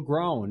fertile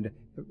ground.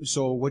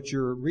 So what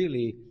you're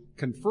really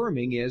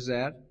confirming is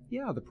that,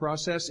 yeah, the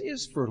process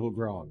is fertile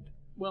ground.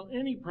 Well,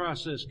 any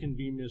process can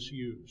be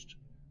misused.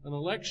 An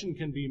election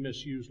can be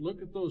misused.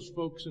 Look at those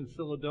folks in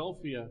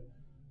Philadelphia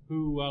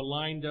who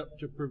lined up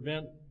to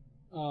prevent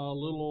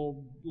little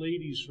old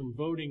ladies from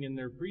voting in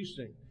their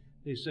precinct.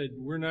 They said,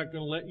 "We're not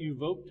going to let you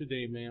vote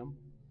today, ma'am."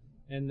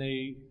 And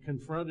they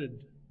confronted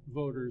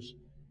voters.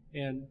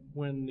 And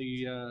when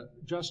the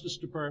Justice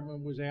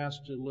Department was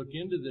asked to look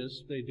into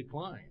this, they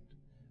declined.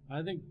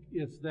 I think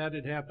if that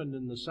had happened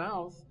in the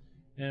South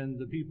and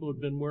the people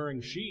had been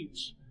wearing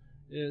sheets,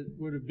 it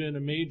would have been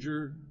a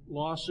major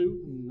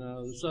lawsuit, and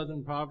the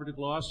Southern Poverty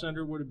Law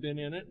Center would have been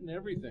in it and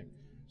everything.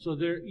 So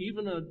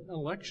even an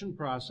election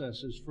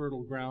process is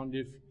fertile ground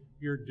if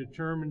you're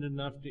determined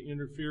enough to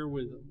interfere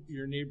with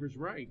your neighbor's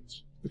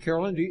rights.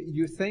 Carolyn, do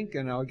you think,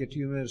 and I'll get to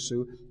you in a minute,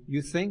 Sue,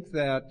 you think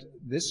that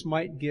this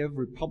might give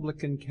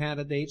Republican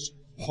candidates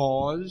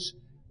pause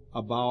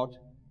about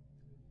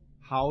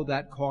how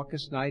that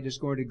caucus night is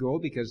going to go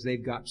because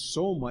they've got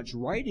so much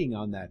writing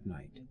on that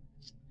night?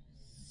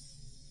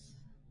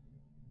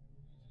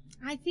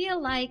 I feel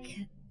like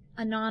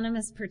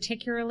Anonymous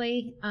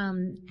particularly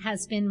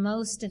has been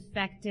most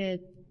effective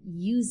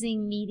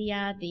using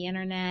media, the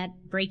internet,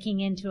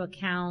 breaking into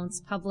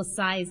accounts,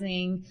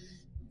 publicizing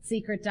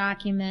secret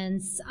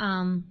documents.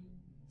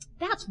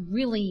 That's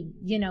really,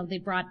 they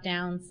brought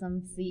down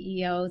some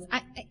CEOs.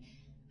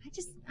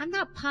 I'm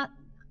not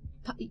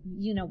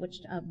which,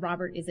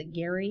 Robert, is it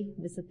Gary?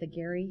 Was it the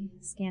Gary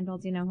scandal?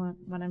 Do you know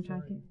what I'm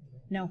talking?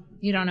 No,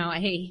 you don't know.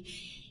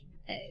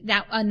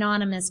 That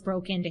Anonymous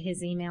broke into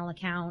his email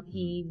account.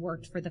 He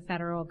worked for the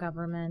federal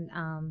government,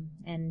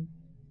 and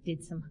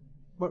did some.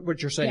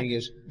 What you're saying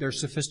is they're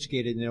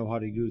sophisticated and know how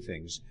to do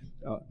things.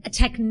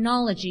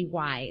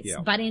 Technology-wise,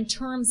 but in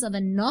terms of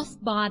enough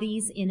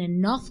bodies in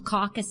enough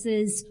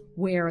caucuses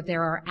where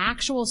there are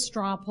actual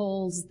straw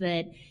polls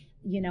that,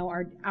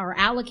 are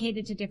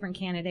allocated to different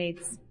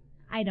candidates,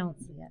 I don't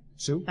see it.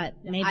 Sue? But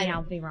maybe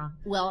I'll be wrong.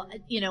 Well,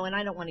 and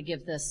I don't want to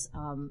give this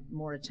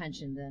more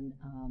attention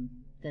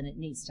than it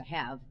needs to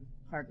have,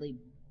 partly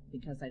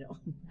because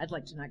I'd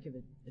like to not give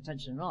it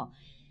attention at all.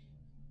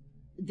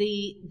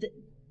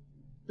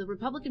 The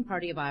Republican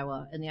Party of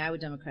Iowa and the Iowa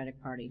Democratic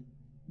Party,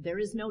 there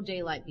is no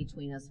daylight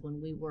between us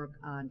when we work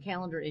on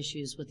calendar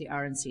issues with the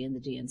RNC and the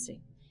DNC.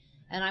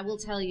 And I will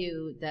tell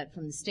you that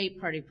from the state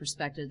party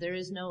perspective, there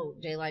is no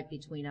daylight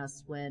between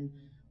us when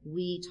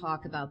we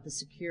talk about the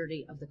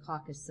security of the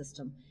caucus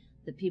system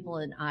that people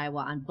in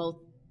Iowa on both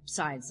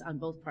sides, on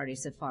both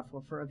parties have fought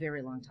for a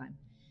very long time.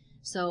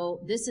 So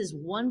this is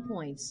one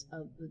point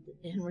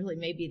and really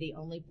maybe the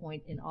only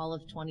point in all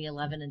of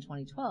 2011 and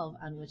 2012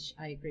 on which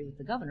I agree with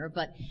the governor.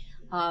 But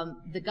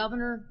the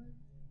governor,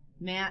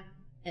 Matt,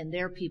 and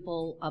their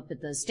people up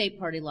at the state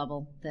party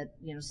level that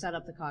set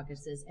up the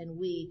caucuses, and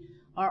we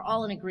are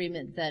all in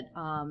agreement that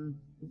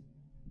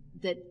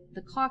that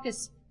the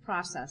caucus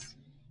process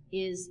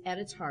is at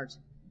its heart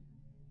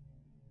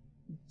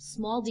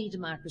small d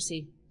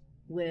democracy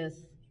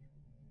with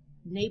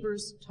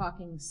neighbors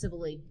talking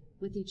civilly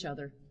with each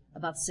other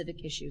about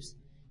civic issues.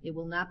 It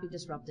will not be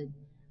disrupted.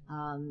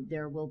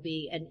 There will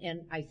be,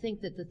 and I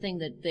think that the thing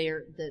that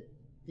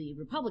the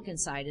Republican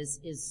side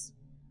is,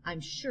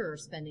 I'm sure,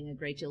 spending a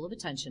great deal of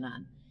attention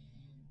on,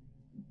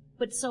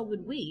 but so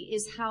would we,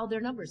 is how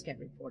their numbers get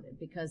reported,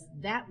 because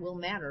that will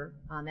matter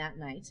on that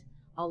night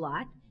a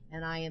lot,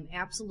 and I am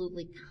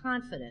absolutely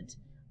confident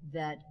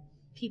that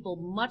people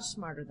much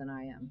smarter than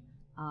I am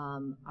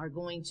are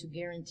going to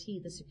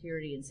guarantee the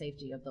security and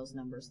safety of those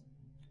numbers.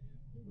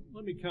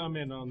 Let me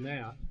comment on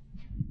that.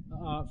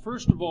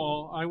 First of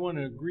all, I want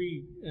to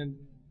agree and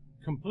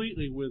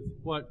completely with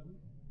what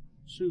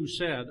Sue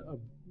said,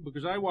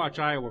 because I watch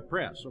Iowa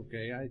Press,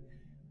 okay? I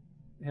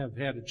have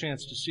had a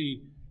chance to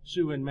see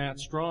Sue and Matt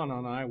Strawn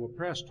on Iowa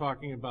Press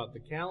talking about the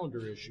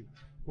calendar issue.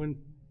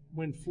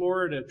 When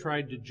Florida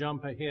tried to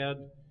jump ahead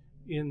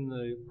in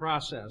the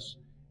process,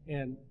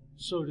 and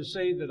so to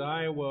say that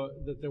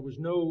there was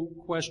no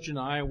question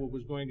Iowa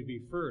was going to be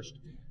first,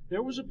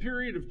 there was a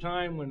period of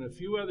time when a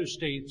few other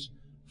states,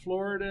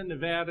 Florida,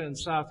 Nevada, and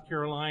South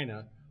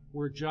Carolina,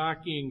 were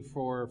jockeying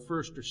for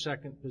first or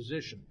second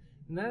position.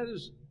 And that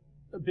has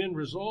been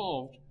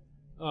resolved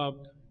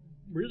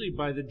really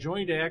by the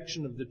joint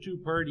action of the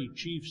two-party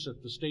chiefs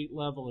at the state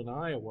level in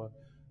Iowa,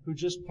 who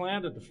just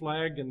planted a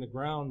flag in the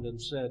ground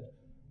and said,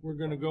 we're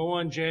going to go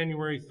on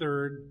January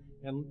 3rd,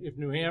 and if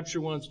New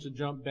Hampshire wants to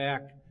jump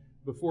back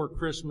before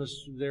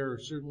Christmas, they're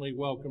certainly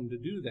welcome to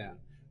do that,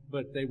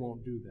 but they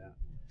won't do that.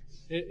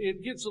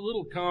 It gets a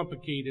little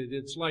complicated.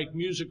 It's like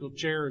musical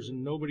chairs,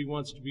 and nobody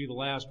wants to be the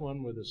last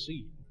one with a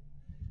seat.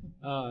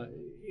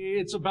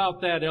 It's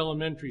about that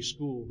elementary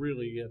school,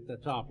 really, at the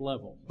top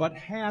level. But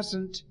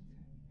hasn't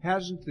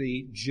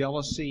the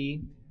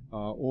jealousy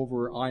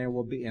over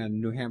Iowa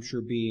and New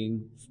Hampshire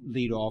being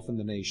lead off in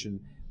the nation,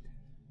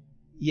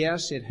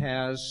 yes, it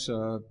has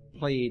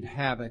played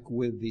havoc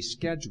with the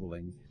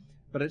scheduling,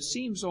 but it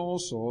seems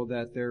also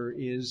that there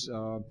is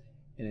an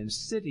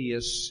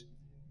insidious,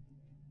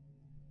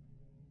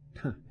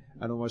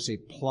 I don't want to say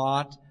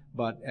plot,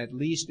 but at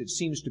least it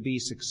seems to be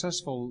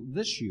successful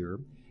this year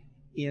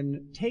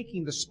in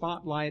taking the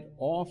spotlight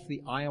off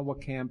the Iowa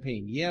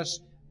campaign. Yes,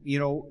 you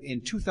know,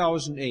 in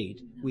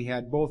 2008, we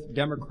had both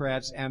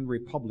Democrats and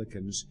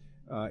Republicans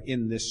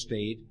in this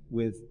state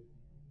with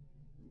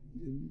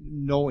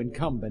no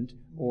incumbent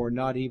or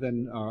not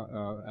even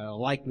a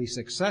likely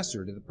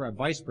successor to the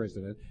vice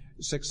president,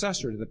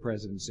 successor to the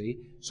presidency.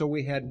 So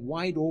we had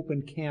wide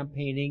open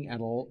campaigning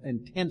and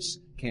intense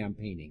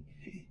campaigning.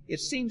 It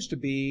seems to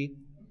be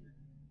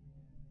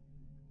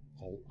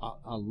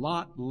a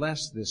lot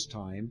less this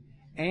time,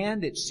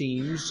 and it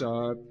seems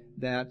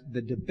that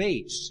the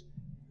debates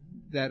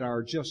that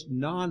are just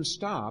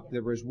nonstop.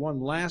 There was one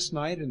last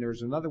night, and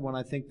there's another one,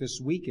 I think, this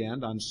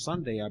weekend on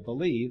Sunday, I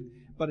believe.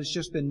 But it's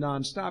just been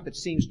nonstop. It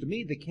seems to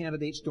me the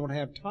candidates don't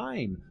have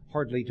time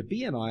hardly to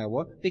be in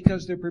Iowa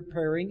because they're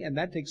preparing, and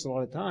that takes a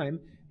lot of time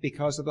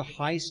because of the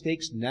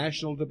high-stakes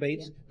national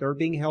debates that are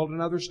being held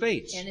in other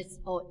states. And it's,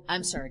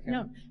 I'm sorry,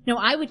 Carol. No,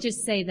 I would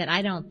just say that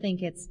I don't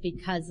think it's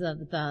because of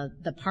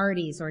the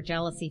parties or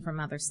jealousy from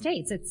other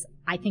states.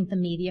 I think the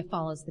media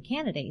follows the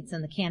candidates,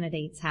 and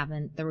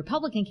the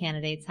Republican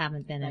candidates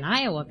haven't been in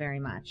Iowa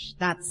very much.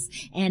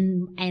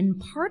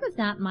 And part of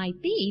that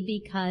might be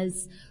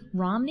because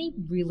Romney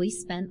really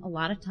spent a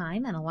lot of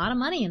time and a lot of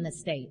money in this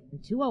state.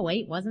 And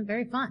 208 wasn't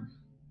very fun.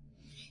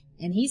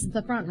 And he's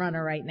the front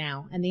runner right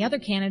now, and the other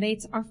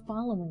candidates are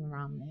following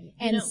Romney.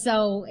 And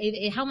so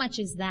how much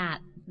is that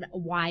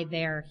why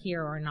they're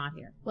here or not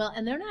here? Well,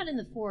 and they're not in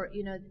the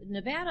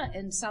Nevada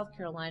and South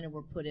Carolina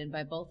were put in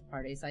by both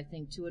parties, I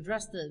think, to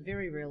address the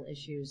very real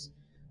issues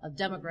of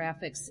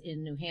demographics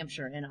in New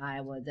Hampshire and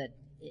Iowa that,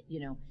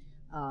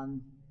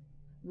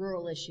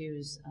 rural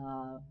issues,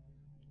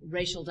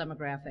 racial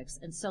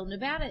demographics. And so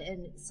Nevada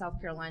and South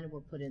Carolina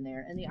were put in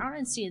there, and the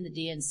RNC and the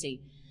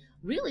DNC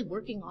really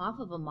working off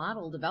of a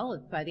model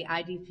developed by the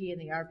IDP and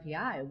the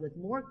RPI with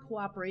more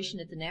cooperation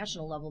at the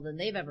national level than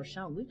they've ever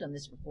shown. We've done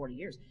this for 40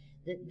 years.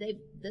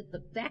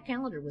 That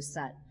calendar was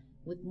set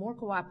with more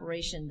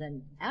cooperation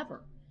than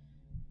ever.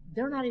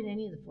 They're not in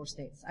any of the 4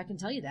 states. I can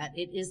tell you that.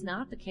 It is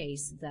not the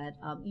case that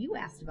you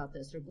asked about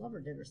this, or Glover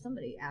did, or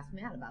somebody asked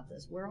Matt about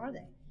this. Where are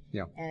they?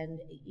 Yeah. And,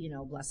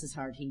 bless his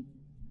heart, he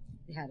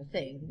had a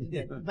thing.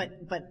 Yeah. But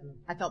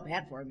I felt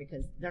bad for him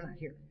because they're not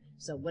here.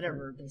 So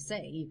whatever they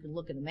say, you can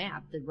look at a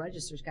map. The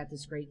register's got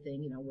this great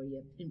thing, where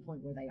you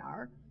pinpoint where they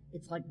are.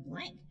 It's like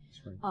blank.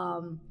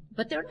 Right.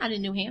 But they're not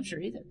in New Hampshire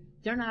either.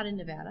 They're not in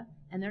Nevada,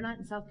 and they're not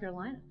in South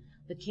Carolina.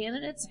 The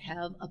candidates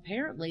have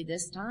apparently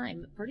this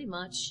time pretty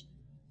much,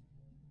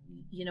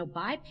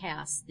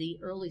 bypassed the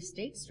early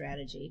state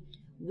strategy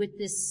with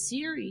this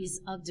series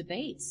of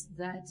debates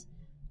that,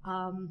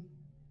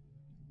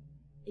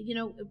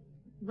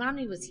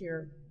 Romney was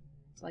here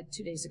like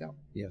 2 days ago.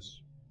 Yes.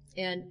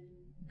 And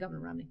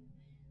Governor Romney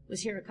was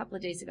here a couple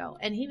of days ago,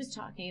 and he was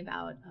talking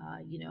about,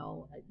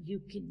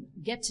 you can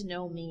get to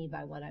know me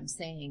by what I'm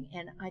saying.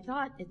 And I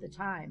thought at the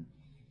time,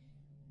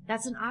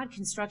 that's an odd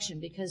construction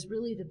because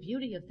really the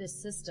beauty of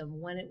this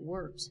system when it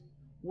worked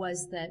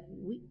was that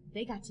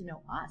they got to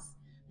know us,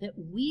 that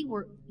we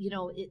were,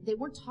 they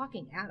weren't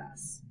talking at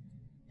us.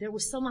 There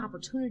was some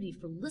opportunity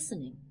for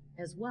listening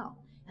as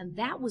well. And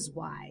that was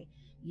why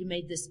you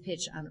made this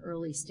pitch on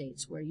early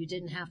states where you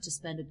didn't have to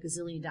spend $1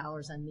 gazillion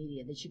on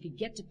media, that you could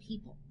get to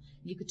people.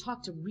 You could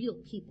talk to real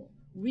people,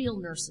 real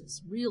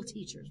nurses, real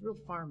teachers, real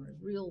farmers,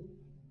 real,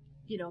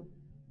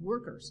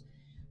 workers,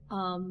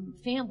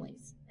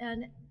 families.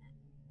 And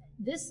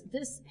this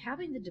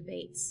having the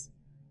debates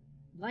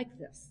like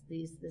this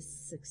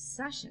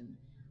succession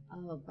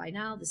of by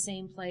now the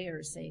same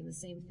players saying the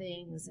same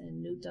things,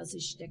 and Newt does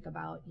his shtick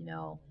about,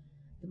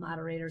 the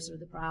moderators are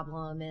the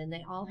problem, and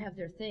they all have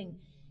their thing,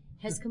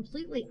 has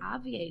completely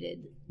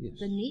obviated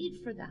the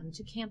need for them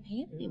to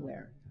campaign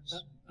anywhere.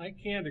 I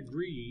can't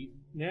agree.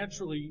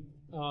 Naturally,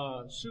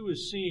 Sue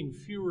is seeing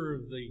fewer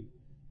of the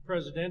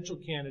presidential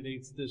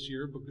candidates this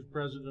year because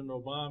President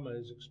Obama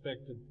is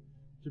expected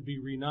to be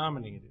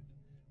renominated.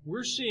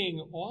 We're seeing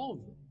all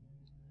of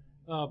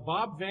them.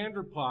 Bob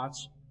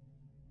Vanderplatz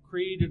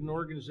created an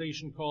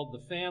organization called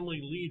the Family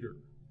Leader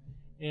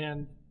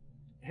and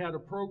had a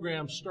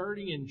program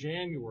starting in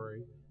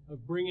January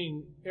of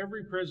bringing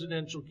every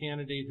presidential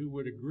candidate who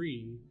would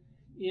agree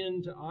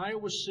into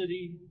Iowa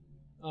City,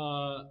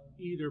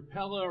 either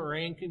Pella or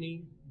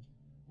Ankeny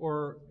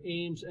or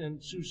Ames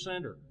and Sioux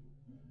Center.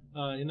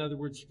 In other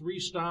words, 3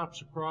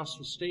 stops across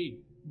the state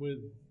with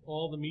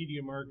all the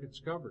media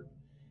markets covered.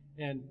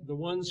 And the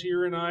ones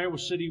here in Iowa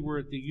City were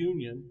at the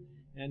Union,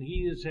 and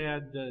he has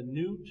had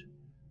Newt,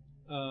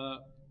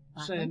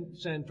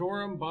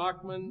 Santorum,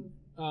 Bachmann,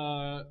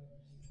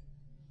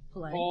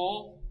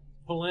 Paul,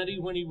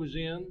 Pawlenty when he was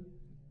in.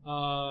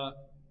 I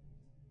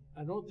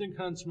don't think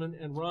Huntsman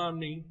and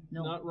Romney,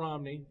 not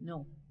Romney.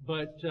 No.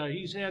 But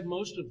he's had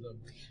most of them.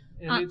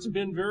 And it's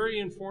been very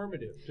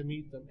informative to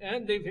meet them.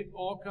 And they've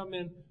all come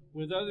in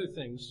with other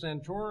things.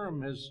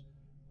 Santorum has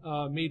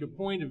made a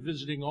point of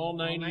visiting all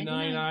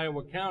 99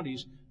 Iowa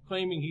counties,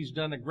 claiming he's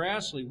done it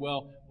Grassley.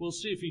 Well, we'll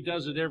see if he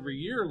does it every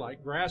year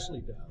like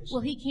Grassley does.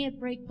 Well, he can't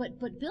break,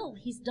 but Bill,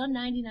 he's done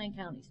 99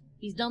 counties.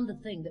 He's done the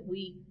thing that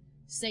we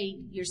say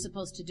you're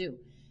supposed to do.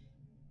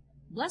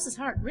 Bless his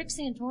heart, Rick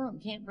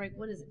Santorum can't break,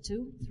 what is it,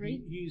 2,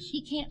 3?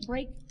 He can't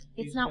break,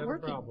 it's not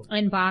working.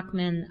 And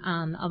Bachmann,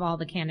 of all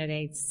the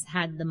candidates,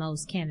 had the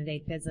most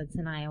candidate visits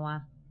in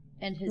Iowa.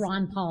 And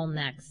Ron Paul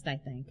next, I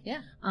think.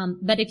 Yeah.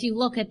 But if you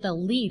look at the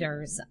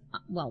leaders,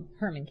 well,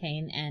 Herman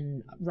Cain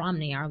and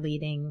Romney are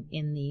leading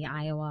in the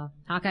Iowa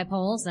Hawkeye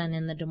polls and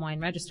in the Des Moines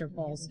Register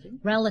polls.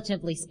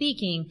 Relatively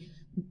speaking,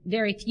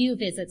 very few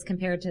visits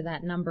compared to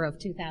that number of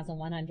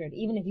 2,100,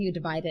 even if you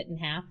divide it in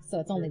half. So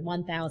it's only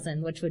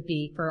 1,000, which would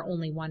be for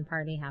only one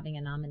party having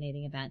a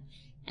nominating event.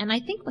 And I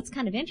think what's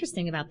kind of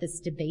interesting about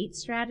this debate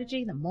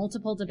strategy, the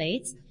multiple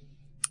debates,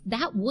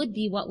 that would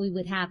be what we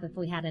would have if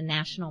we had a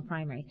national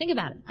primary. Think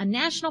about it. A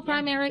national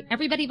primary,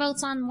 everybody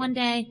votes on one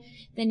day,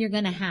 then you're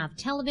going to have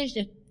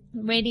television,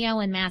 radio,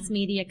 and mass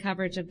media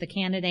coverage of the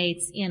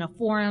candidates in a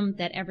forum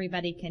that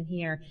everybody can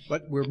hear.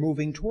 But we're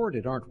moving toward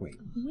it, aren't we?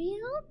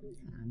 Well,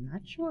 I'm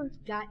not sure.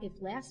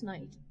 If last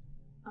night,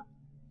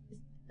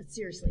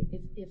 seriously,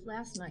 if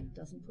last night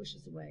doesn't push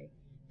us away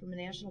from a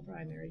national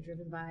primary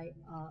driven by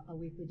a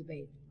weekly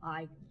debate,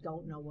 I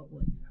don't know what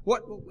would.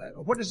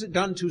 What has it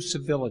done to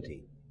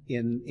civility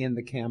in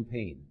the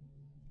campaign?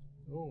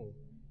 Oh,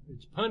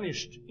 it's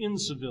punished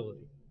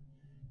incivility.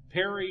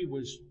 Perry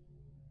was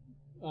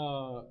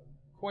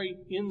quite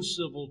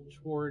incivil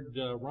toward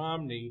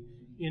Romney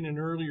in an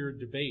earlier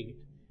debate,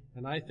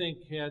 and I think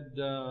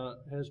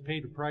has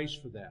paid a price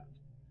for that.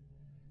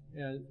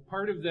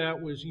 Part of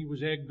that was he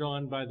was egged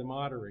on by the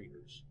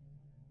moderators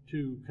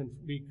to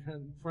be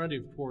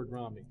confrontive toward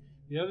Romney.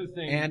 The other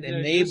thing, and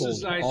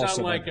enabled I also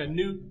sound like a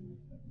Newt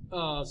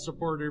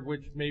supporter,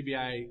 which maybe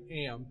I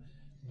am,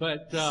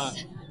 but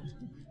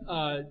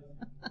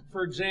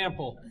for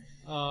example,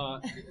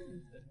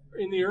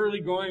 in the early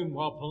going,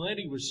 while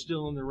Pawlenty was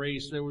still in the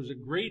race, there was a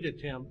great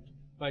attempt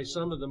by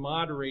some of the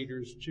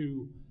moderators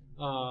to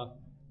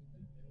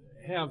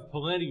have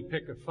Pawlenty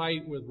pick a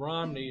fight with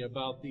Romney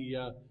about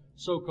the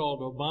so-called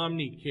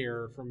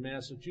Obamacare from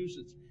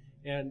Massachusetts.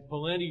 And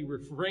Pawlenty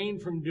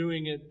refrained from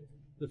doing it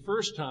the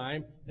first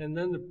time, and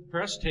then the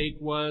press take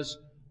was,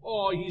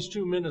 oh, he's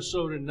too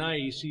Minnesota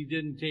nice, he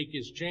didn't take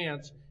his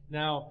chance.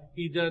 Now,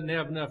 he doesn't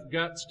have enough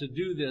guts to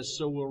do this,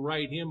 so we'll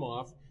write him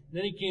off.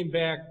 Then he came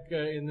back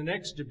in the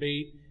next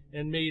debate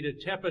and made a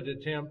tepid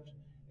attempt,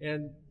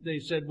 and they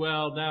said,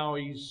 well, now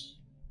he's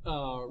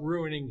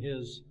ruining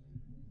his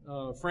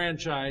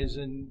franchise,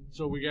 and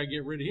so we got to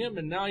get rid of him,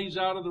 and now he's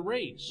out of the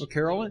race. Well,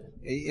 Carolyn,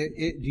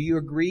 do you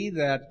agree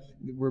that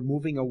we're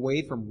moving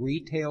away from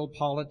retail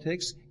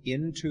politics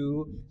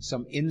into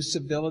some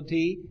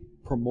incivility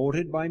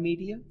promoted by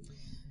media?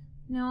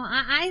 No,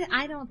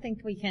 I don't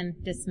think we can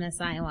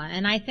dismiss Iowa.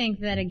 And I think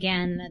that,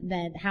 again,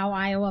 that how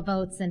Iowa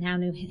votes and how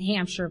New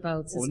Hampshire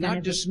votes is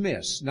not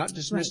dismiss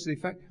the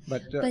effect,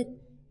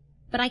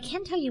 but I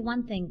can tell you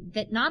one thing,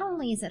 that not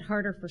only is it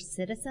harder for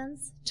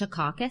citizens to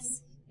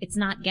caucus, it's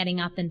not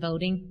getting up and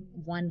voting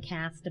one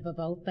cast of a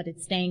vote, but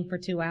it's staying for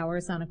 2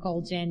 hours on a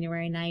cold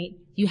January night.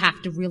 You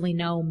have to really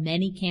know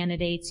many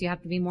candidates. You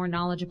have to be more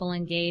knowledgeable,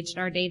 engaged.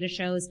 Our data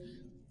shows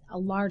a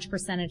large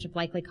percentage of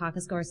likely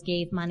caucus goers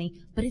gave money,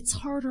 but it's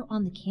harder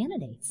on the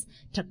candidates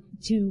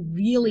to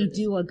really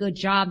do a good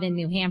job in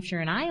New Hampshire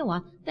and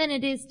Iowa than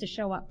it is to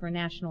show up for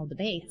national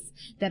debates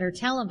that are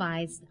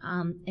televised.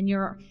 And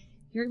you're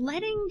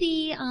letting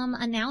the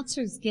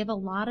announcers give a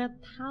lot of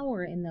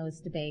power in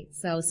those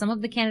debates. So some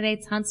of the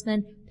candidates,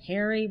 Huntsman,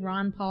 Perry,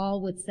 Ron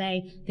Paul, would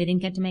say they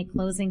didn't get to make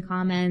closing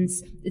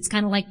comments. It's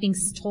kind of like being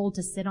told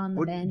to sit on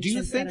the bench. Do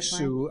you think,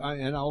 Sue,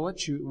 and I'll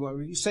let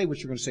you say what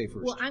you're going to say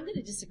first. Well, I'm going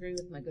to disagree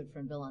with my good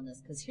friend Bill on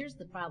this, because here's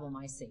the problem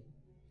I see.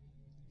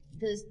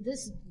 This,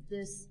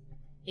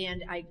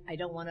 and I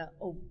don't want to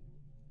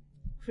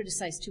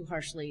criticize too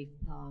harshly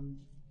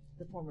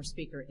the former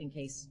speaker in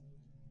case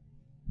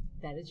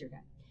that is your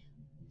guy.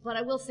 But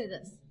I will say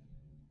this.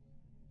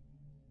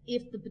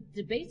 If the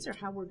debates are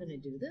how we're going to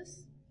do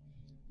this,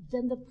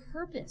 then the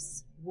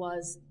purpose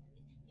was,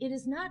 it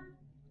is not,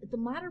 the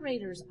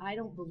moderators, I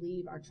don't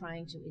believe, are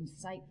trying to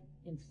incite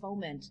and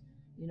foment,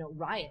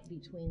 riot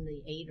between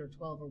the 8 or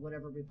 12 or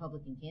whatever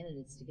Republican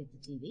candidates to get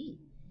the TV.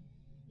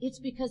 It's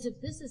because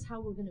if this is how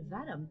we're going to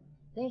vet them,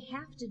 they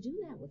have to do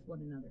that with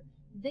one another.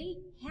 They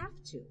have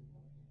to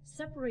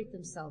separate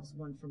themselves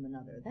one from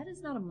another. That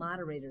is not a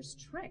moderator's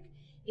trick.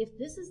 If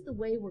this is the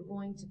way we're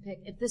going to pick,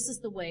 if this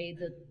is the way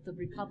that the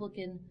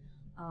Republican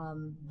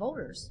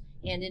voters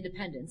and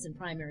independents in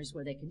primaries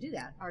where they can do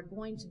that are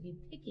going to be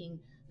picking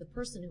the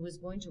person who is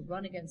going to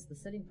run against the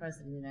sitting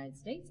president of the United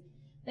States,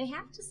 They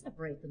have to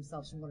separate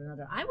themselves from one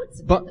another. I would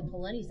submit that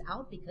Pawlenty's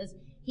out because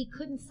he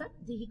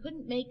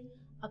couldn't make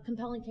a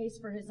compelling case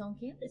for his own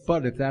candidacy.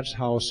 But if that's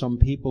how some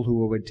people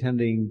who are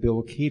attending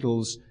Bill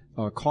Keettel's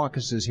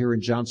caucuses here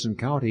in Johnson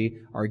County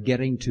are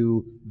getting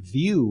to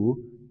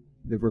view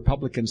the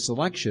Republican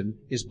selection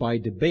is by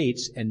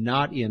debates and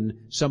not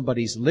in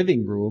somebody's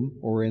living room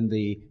or in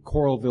the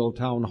Coralville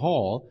Town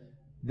Hall,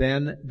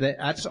 then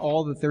that's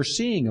all that they're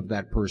seeing of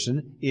that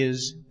person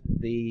is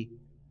the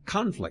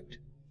conflict.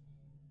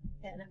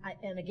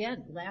 And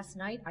again, last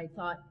night I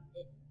thought,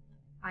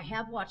 I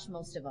have watched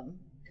most of them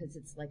because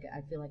it's like,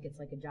 I feel like it's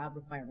like a job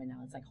requirement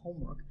now. It's like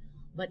homework.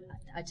 But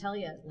I tell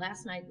you,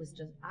 last night was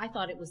just, I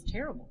thought it was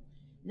terrible.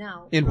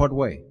 Now, in what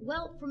way?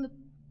 Well,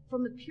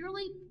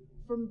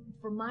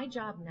 from my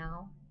job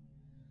now,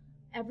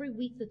 every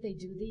week that they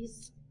do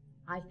these,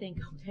 I think,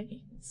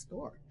 okay,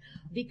 score.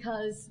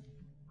 Because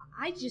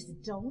I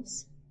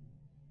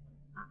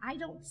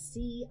don't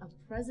see a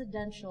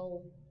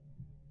presidential,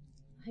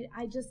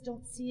 I just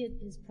don't see it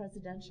as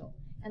presidential.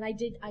 And I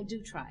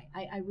do try.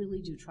 I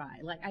really do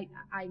try. Like,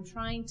 I'm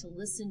trying to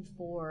listen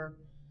for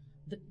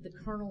the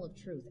kernel of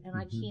truth, and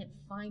I can't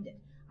find it.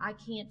 I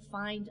can't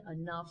find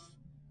enough.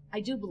 I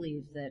do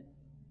believe that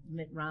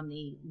Mitt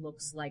Romney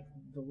looks like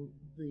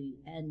the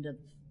end of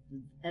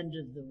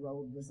the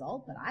road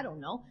result, but I don't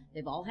know.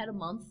 They've all had a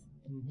month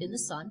in the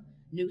sun.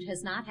 Newt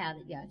has not had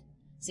it yet.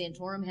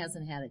 Santorum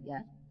hasn't had it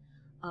yet.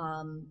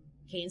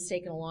 Kane's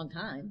taken a long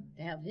time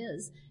to have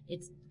his.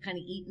 It's kind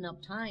of eaten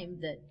up time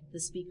that the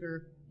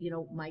speaker,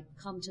 might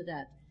come to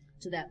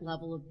that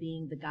level of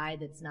being the guy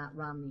that's not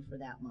Romney for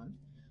that month.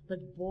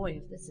 But boy,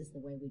 if this is the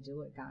way we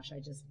do it, gosh, I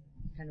just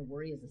kind of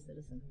worry as a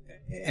citizen.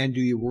 And do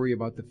you worry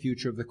about the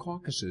future of the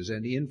caucuses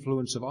and the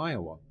influence of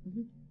Iowa?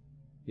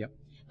 Yep.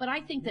 But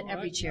I think that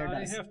every chair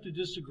does. I have to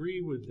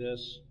disagree with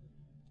this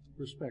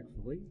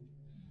respectfully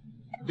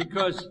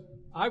because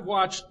I've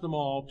watched them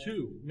all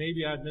too.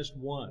 Maybe I've missed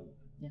one.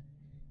 Yeah.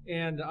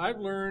 And I've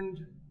learned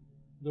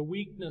the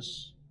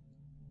weakness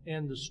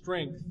and the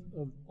strength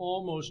of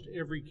almost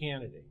every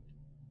candidate.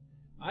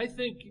 I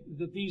think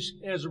that these,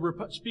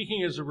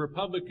 speaking as a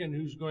Republican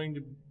who's going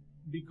to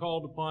be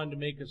called upon to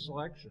make a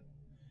selection,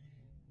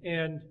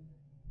 and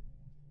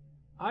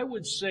I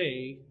would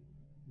say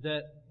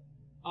that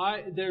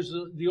there's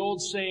the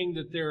old saying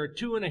that there are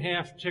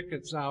 2.5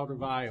 tickets out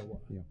of Iowa.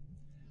 Yeah.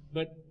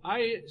 But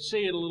I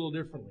say it a little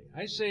differently.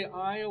 I say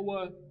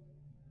Iowa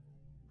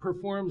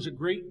performs a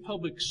great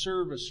public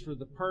service for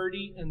the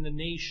party and the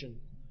nation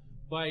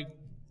by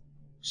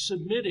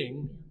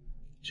submitting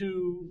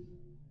to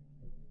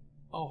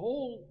a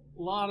whole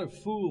lot of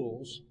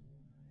fools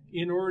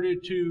in order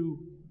to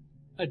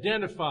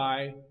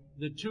identify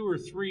the 2 or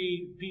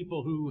 3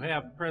 people who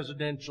have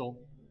presidential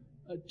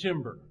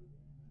timber.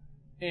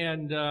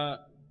 And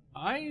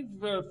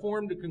I've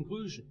formed a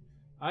conclusion.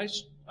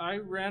 I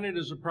ran it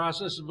as a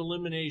process of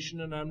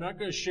elimination, and I'm not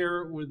going to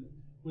share it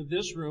with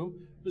this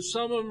room, but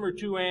some of them are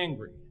too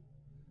angry.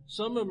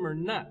 Some of them are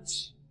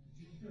nuts.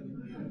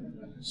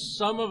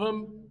 Some of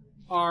them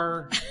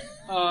are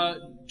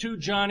too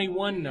Johnny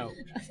One Note.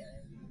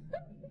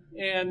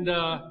 And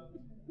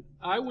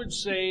I would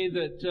say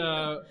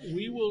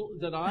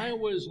that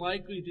Iowa is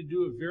likely to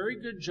do a very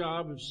good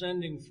job of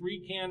sending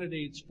 3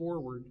 candidates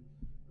forward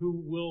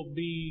who will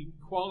be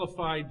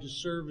qualified to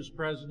serve as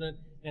president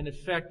and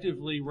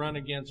effectively run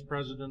against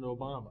President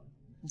Obama.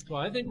 So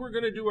I think we're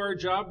going to do our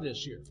job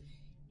this year.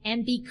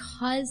 And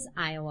because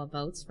Iowa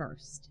votes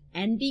first,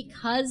 and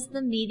because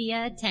the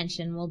media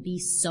attention will be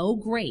so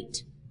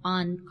great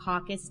on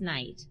caucus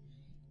night,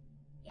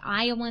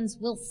 Iowans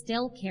will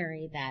still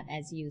carry that,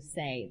 as you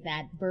say,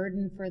 that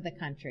burden for the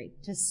country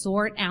to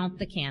sort out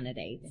the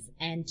candidates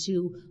and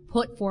to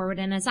put forward.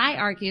 And as I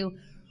argue,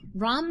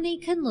 Romney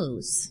can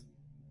lose,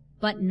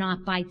 but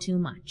not by too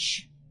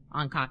much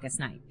on caucus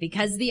night,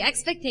 because the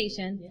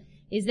expectation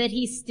is that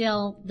he's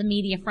still the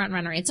media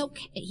frontrunner. It's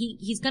okay.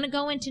 He's going to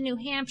go into New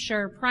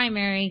Hampshire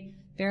primary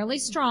fairly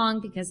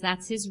strong because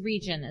that's his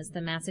region as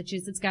the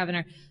Massachusetts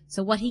governor.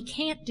 So what he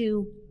can't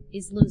do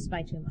is lose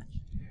by too much.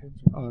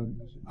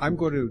 I'm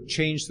going to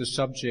change the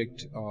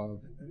subject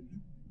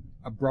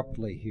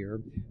abruptly here.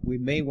 We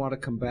may want to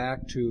come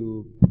back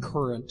to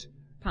current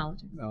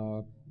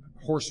Politics.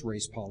 Horse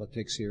race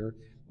politics here,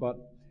 but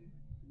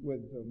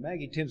with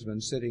Maggie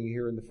Tinsman sitting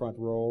here in the front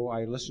row,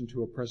 I listened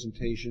to a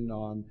presentation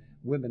on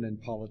women in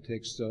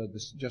politics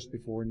just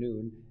before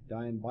noon.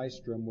 Diane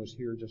Bystrom was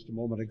here just a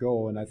moment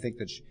ago, and I think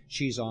that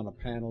she's on a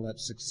panel that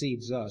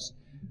succeeds us.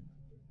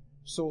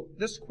 So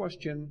this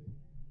question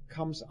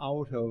comes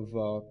out of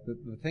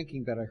the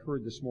thinking that I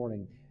heard this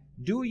morning.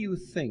 Do you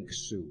think,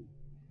 Sue,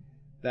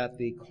 that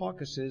the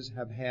caucuses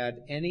have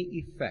had any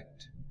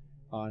effect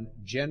on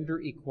gender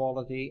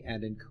equality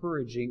and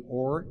encouraging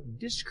or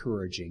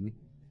discouraging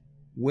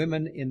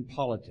women in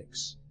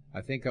politics? I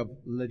think of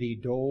Liddy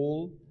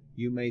Dole.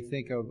 You may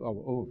think of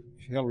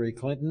Hillary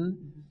Clinton.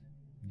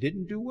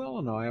 Didn't do well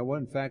in Iowa.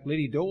 In fact,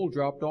 Liddy Dole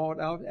dropped out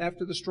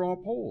after the straw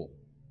poll.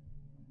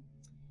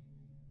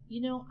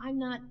 I'm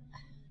not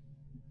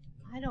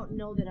I don't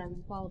know that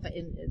I'm qualified,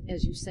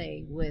 as you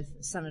say, with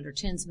Senator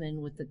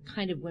Tinsman, with the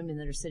kind of women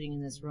that are sitting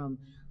in this room.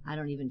 I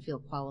don't even feel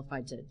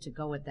qualified to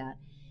go with that.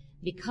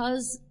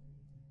 Because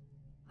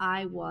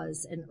I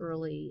was an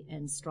early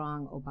and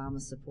strong Obama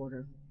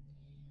supporter,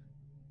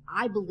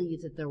 I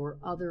believe that there were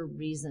other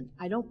reasons.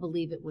 I don't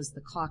believe it was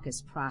the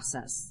caucus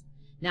process.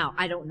 Now,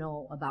 I don't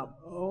know about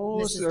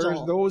Mrs. There's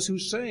Dole. those who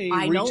say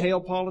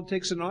retail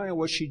politics in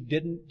Iowa, she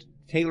didn't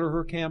tailor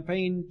her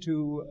campaign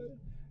to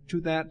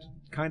that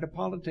kind of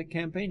politic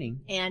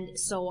campaigning. And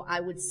so I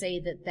would say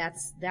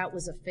that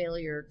was a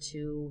failure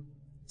to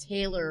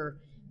tailor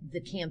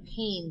the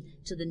campaign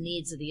to the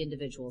needs of the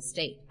individual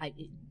state.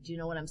 Do you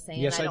know what I'm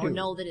saying? Yes, I do. I don't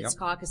know that it's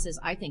caucuses.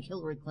 I think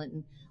Hillary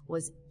Clinton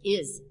was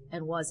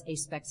a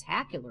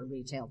spectacular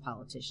retail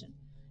politician.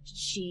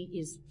 She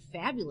is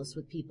fabulous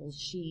with people.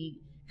 She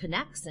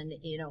connects, and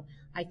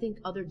I think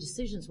other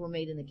decisions were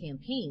made in the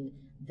campaign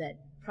that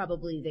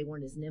probably they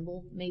weren't as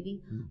nimble, maybe.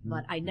 Mm-hmm.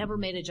 But I never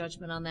made a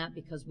judgment on that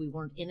because we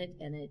weren't in it,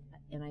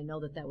 and I know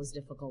that was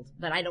difficult.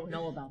 But I don't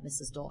know about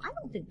Mrs. Dole. I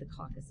don't think the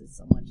caucus is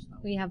so much.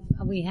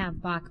 Though. We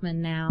have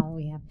Bachmann now.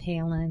 We have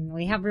Palin.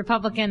 We have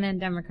Republican and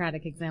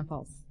Democratic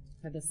examples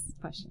for this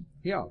question.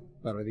 Yeah,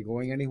 but are they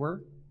going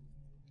anywhere,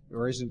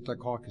 or isn't the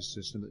caucus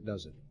system that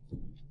does it?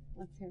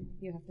 Let's hear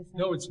you have to say.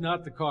 No, it's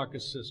not the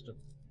caucus system.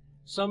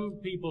 Some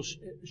people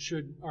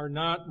are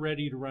not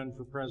ready to run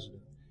for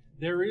president.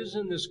 There is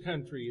in this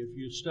country, if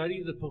you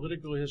study the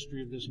political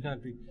history of this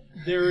country,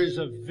 there is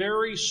a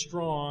very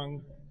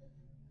strong,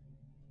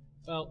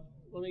 well,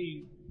 let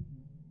me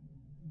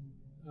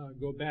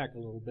go back a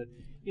little bit.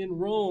 In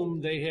Rome,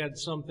 they had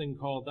something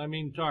called,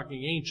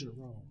 talking ancient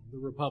Rome, the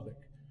Republic.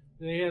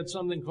 They had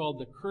something called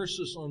the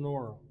cursus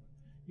honorum.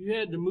 You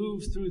had to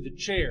move through the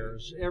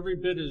chairs, every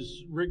bit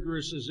as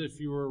rigorous as if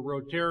you were a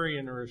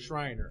Rotarian or a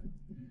Shriner.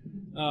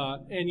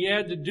 And you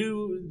had to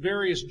do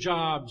various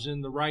jobs in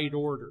the right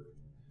order.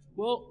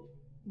 Well,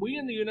 we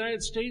in the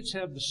United States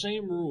have the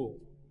same rule.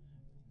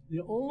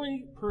 The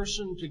only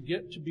person to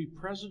get to be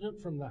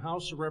president from the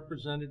House of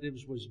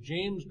Representatives was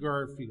James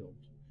Garfield,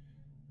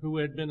 who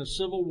had been a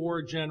Civil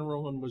War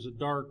general and was a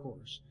dark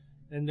horse,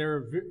 and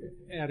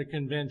at a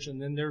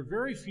convention. And there are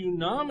very few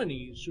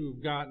nominees who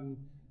have gotten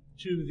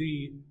to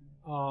the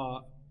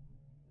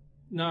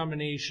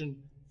nomination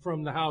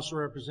from the House of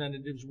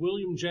Representatives,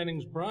 William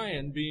Jennings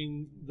Bryan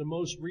being the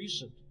most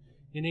recent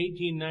in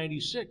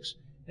 1896.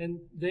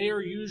 And they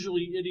are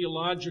usually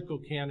ideological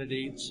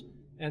candidates,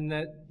 and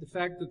that the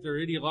fact that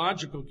they're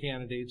ideological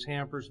candidates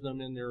hampers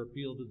them in their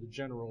appeal to the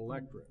general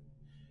electorate.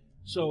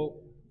 So,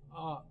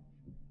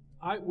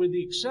 with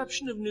the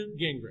exception of Newt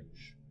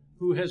Gingrich,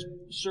 who has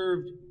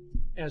served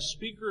as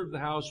Speaker of the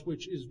House,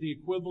 which is the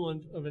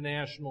equivalent of a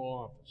national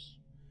office,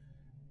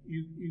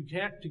 you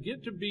have to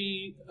get to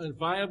be a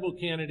viable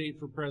candidate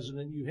for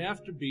president. You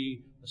have to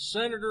be a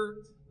senator,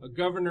 a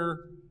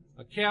governor,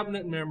 a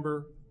cabinet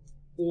member,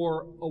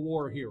 or a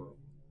war hero.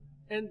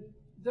 And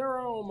there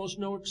are almost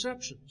no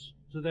exceptions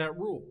to that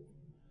rule.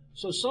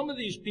 So some of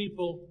these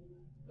people,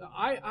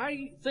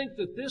 I think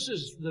that this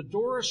is the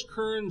Doris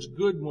Kearns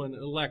Goodwin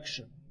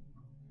election,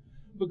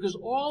 because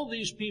all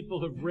these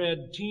people have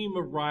read Team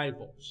of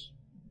Rivals.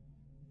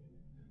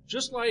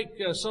 Just like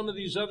some of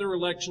these other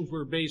elections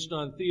were based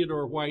on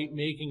Theodore White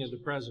making of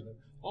the president.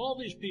 All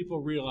these people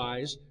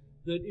realize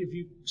that if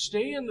you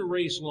stay in the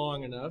race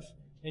long enough,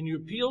 and you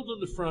appeal to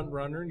the front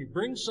runner and you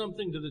bring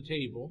something to the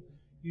table,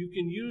 you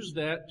can use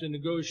that to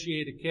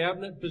negotiate a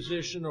cabinet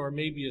position or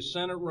maybe a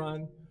Senate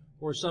run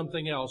or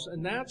something else.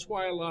 And that's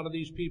why a lot of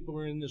these people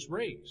are in this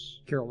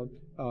race. Carolyn,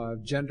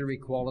 gender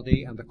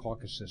equality and the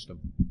caucus system.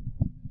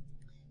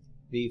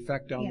 The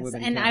effect on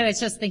women. And I was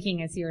just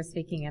thinking as you were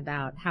speaking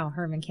about how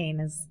Herman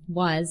Cain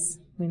was,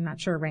 we're not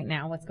sure right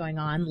now what's going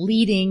on,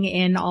 leading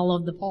in all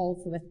of the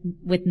polls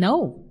with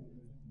no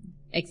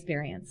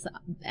experience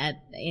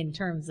in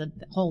terms of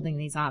holding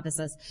these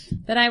offices.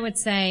 But I would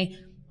say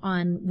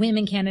on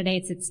women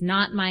candidates, it's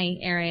not my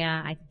area.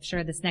 I'm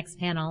sure this next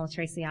panel,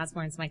 Tracy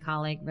Osborne's my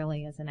colleague,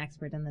 really is an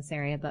expert in this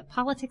area. But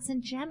politics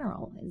in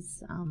general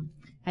is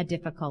a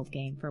difficult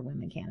game for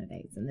women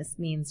candidates, and this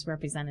means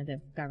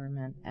representative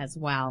government as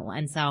well.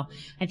 And so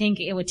I think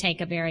it would take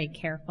a very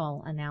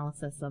careful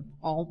analysis of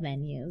all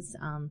venues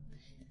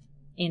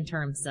in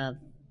terms of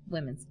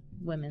women's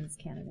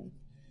candidates.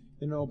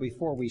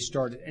 Before we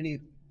start,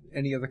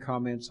 any other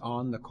comments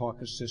on the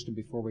caucus system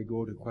before we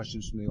go to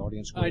questions from the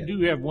audience? I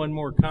do have one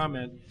more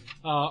comment.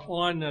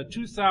 On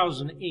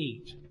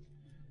 2008,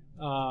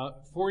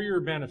 for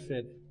your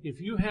benefit, if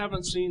you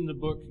haven't seen the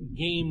book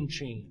Game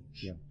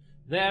Change,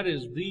 that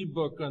is the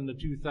book on the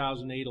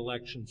 2008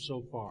 election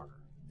so far.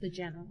 The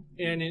general.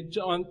 And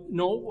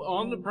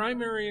on the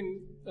primary and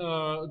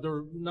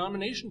the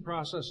nomination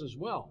process as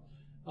well.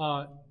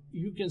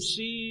 You can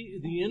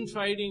see the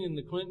infighting in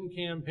the Clinton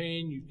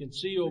campaign. You can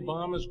see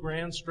Obama's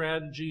grand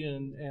strategy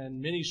and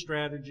many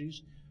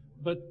strategies.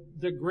 But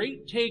the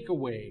great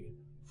takeaway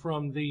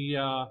from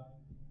the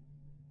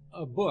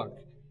book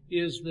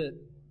is that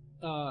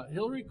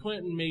Hillary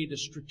Clinton made a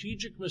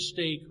strategic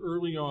mistake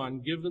early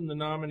on, given the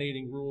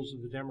nominating rules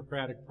of the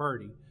Democratic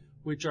Party,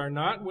 which are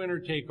not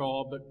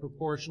winner-take-all, but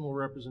proportional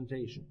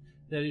representation.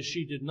 That is,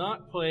 she did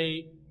not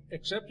play,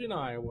 except in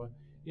Iowa,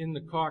 in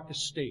the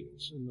caucus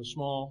states, in the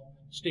small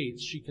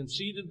states. She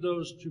conceded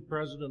those to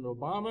President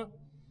Obama,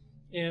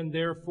 and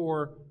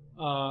therefore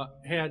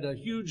had a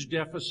huge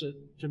deficit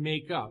to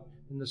make up.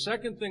 And the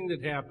second thing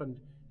that happened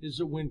is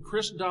that when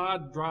Chris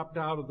Dodd dropped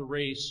out of the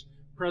race,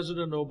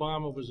 President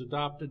Obama was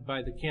adopted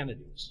by the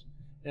Kennedys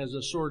as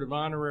a sort of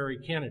honorary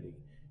Kennedy.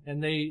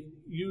 And they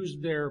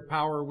used their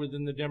power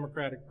within the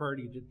Democratic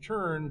Party to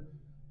turn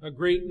a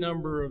great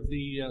number of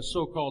the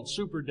so-called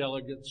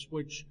superdelegates,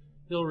 which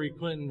Hillary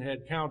Clinton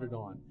had counted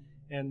on.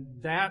 And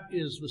that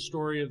is the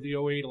story of the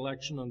 2008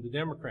 election on the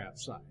Democrat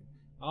side.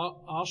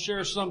 I'll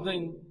share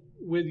something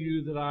with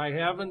you that I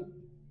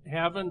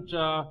haven't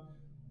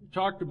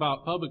talked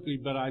about publicly,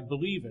 but I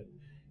believe it.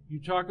 You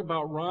talk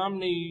about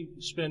Romney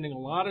spending a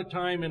lot of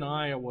time in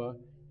Iowa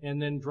and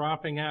then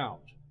dropping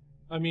out.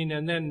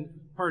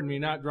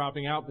 Not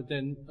dropping out, but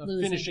then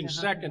finishing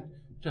second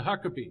to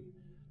Huckabee.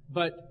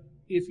 But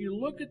if you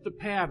look at the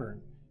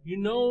pattern, you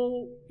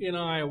know in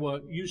Iowa,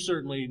 you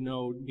certainly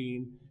know,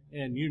 Dean,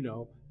 and you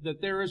know,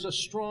 that there is a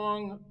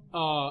strong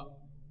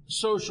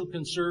social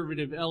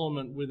conservative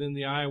element within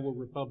the Iowa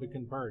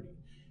Republican Party.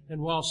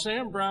 And while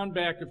Sam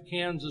Brownback of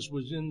Kansas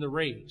was in the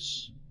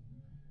race,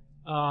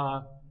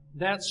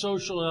 that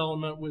social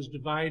element was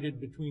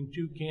divided between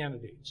two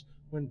candidates.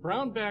 When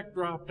Brownback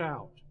dropped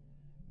out,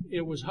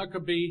 it was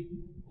Huckabee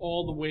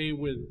all the way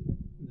with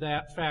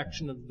that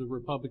faction of the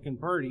Republican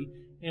Party,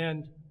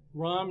 and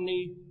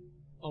Romney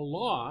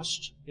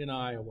lost in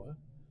Iowa,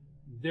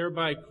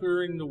 thereby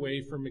clearing the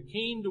way for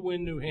McCain to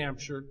win New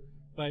Hampshire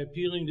by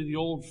appealing to the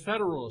old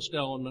Federalist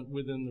element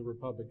within the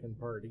Republican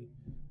Party,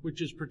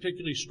 which is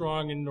particularly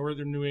strong in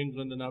northern New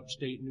England and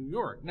upstate New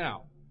York.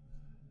 Now,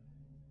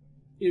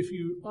 if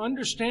you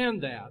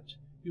understand that,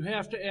 you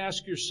have to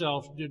ask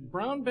yourself, did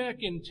Brownback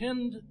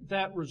intend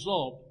that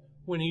result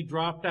when he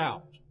dropped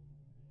out?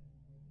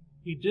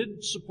 He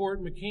did support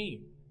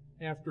McCain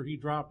after he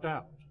dropped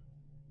out.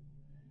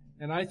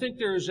 And I think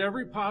there is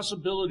every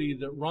possibility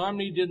that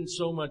Romney didn't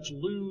so much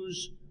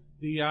lose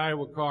the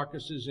Iowa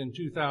caucuses in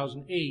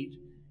 2008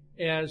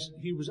 as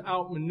he was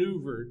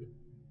outmaneuvered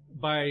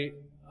by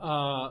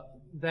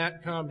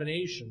that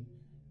combination,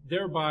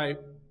 thereby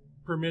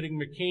permitting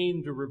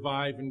McCain to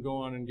revive and go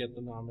on and get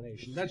the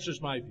nomination. That's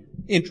just my view.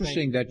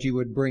 Interesting that you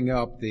would bring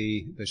up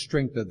the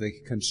strength of the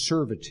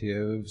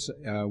conservatives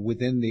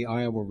within the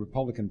Iowa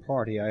Republican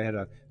Party. I had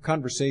a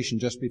conversation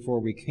just before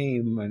we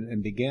came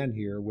and began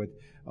here with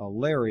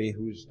Larry,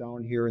 who's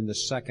down here in the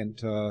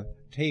second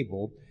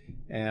table,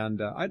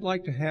 and I'd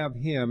like to have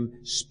him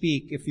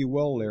speak, if you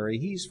will, Larry.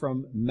 He's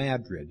from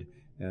Madrid,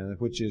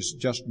 which is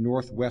just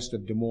northwest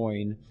of Des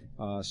Moines,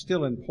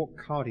 still in Polk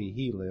County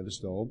he lives,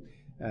 though,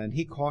 and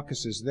he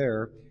caucuses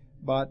there.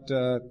 But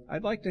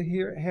I'd like to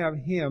have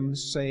him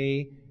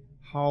say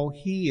how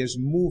he is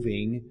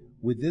moving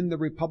within the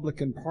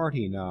Republican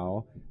Party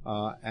now.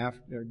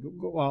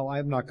 Well,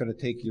 I'm not going to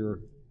take your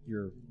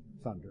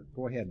thunder.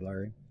 Go ahead,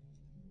 Larry.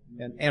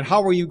 And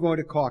how are you going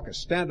to caucus?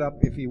 Stand up,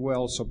 if you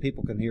will, so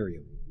people can hear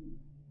you.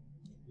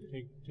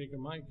 Take a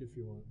mic if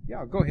you want.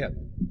 Yeah, go ahead.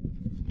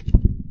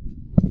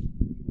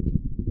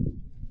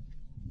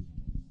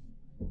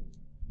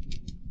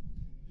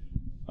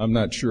 I'm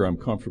not sure I'm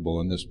comfortable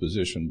in this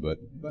position, but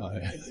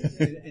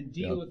and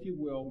deal, if you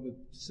will, with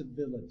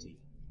civility.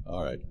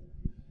 All right.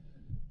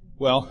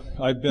 Well,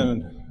 I've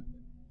been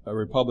a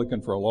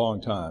Republican for a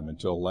long time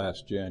until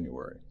last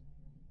January.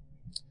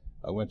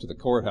 I went to the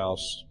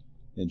courthouse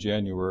in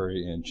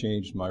January and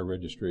changed my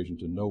registration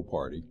to no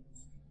party.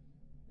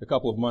 A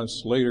couple of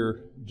months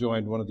later,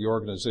 joined one of the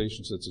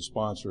organizations that's a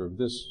sponsor of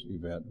this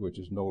event, which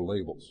is No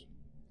Labels.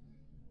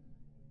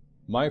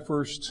 My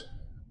first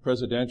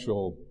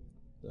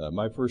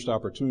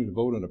opportunity to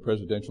vote in a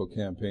presidential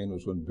campaign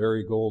was when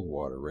Barry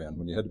Goldwater ran,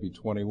 when you had to be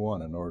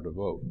 21 in order to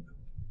vote.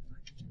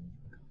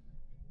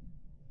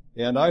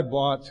 And I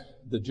bought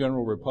the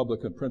general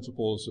Republican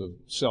principles of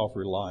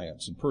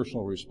self-reliance and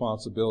personal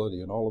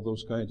responsibility and all of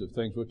those kinds of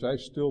things, which I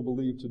still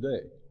believe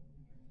today.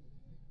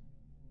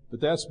 But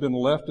that's been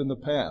left in the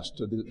past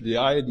to the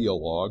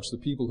ideologues, the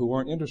people who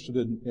aren't interested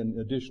in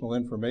additional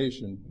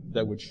information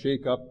that would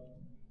shake up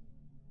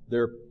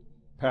their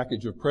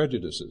package of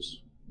prejudices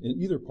in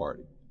either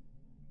party.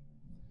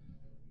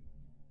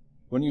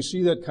 When you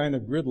see that kind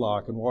of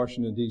gridlock in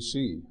Washington,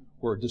 D.C.,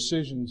 where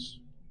decisions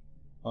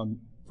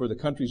for the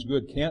country's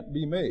good can't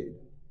be made,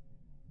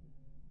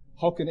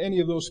 how can any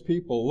of those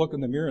people look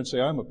in the mirror and say,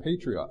 I'm a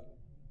patriot?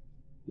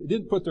 They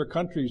didn't put their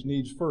country's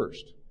needs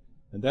first.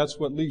 And that's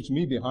what leaves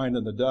me behind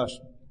in the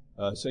dust,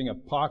 saying a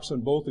pox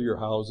on both of your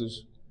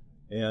houses,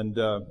 and,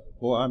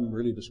 I'm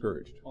really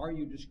discouraged. Are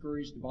you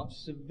discouraged about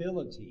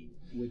civility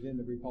within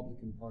the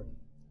Republican Party?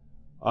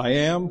 I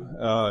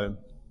am.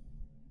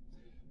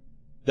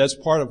 That's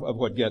part of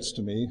what gets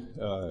to me.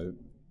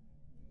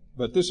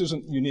 But this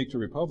isn't unique to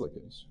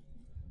Republicans.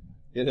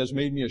 It has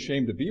made me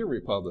ashamed to be a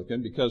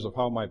Republican because of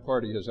how my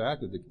party has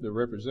acted, the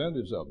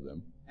representatives of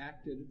them.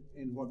 Acted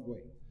in what way?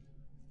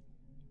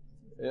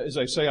 as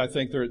I say, I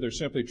think they're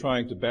simply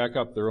trying to back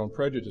up their own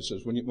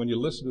prejudices. When you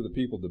listen to the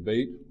people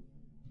debate,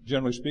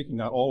 generally speaking,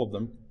 not all of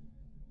them,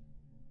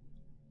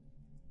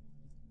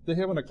 they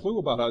haven't a clue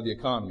about how the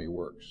economy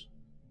works.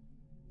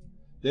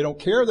 They don't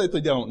care that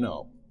they don't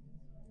know.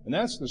 And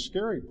that's the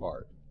scary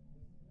part.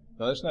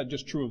 Now, that's not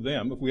just true of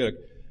them.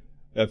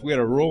 If we had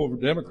a row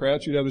of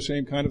Democrats, you'd have the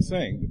same kind of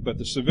thing. But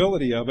the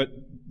civility of it,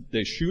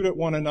 they shoot at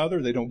one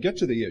another. They don't get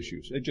to the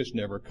issues. It just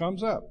never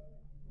comes up.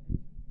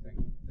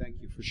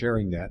 Thank you for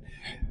sharing that.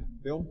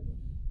 Bill,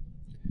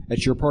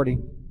 that's your party.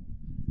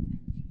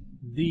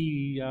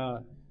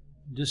 The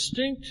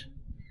distinct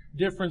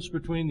difference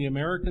between the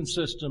American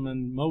system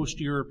and most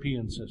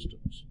European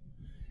systems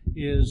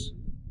is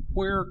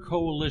where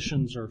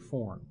coalitions are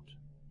formed.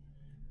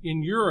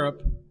 In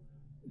Europe,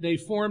 they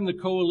form the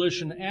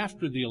coalition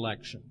after the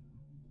election.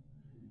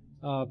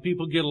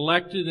 People get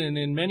elected, and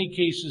in many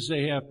cases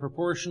they have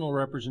proportional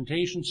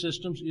representation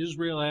systems.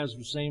 Israel has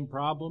the same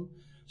problem.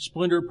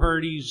 Splinter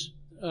parties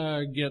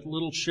get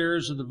little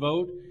shares of the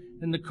vote,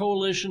 and the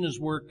coalition is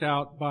worked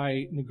out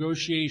by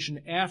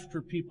negotiation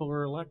after people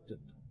are elected.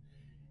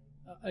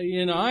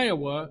 In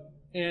Iowa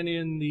and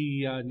in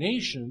the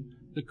nation,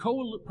 the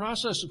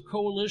process of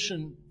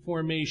coalition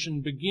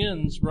formation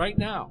begins right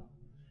now.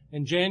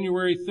 And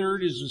January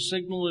 3rd is a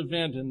signal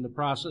event in the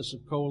process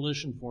of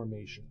coalition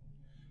formation.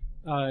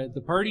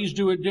 The parties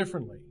do it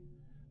differently.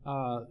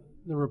 The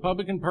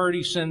Republican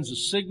Party sends a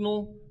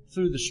signal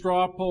through the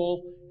straw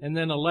poll and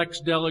then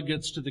elects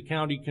delegates to the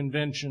county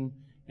convention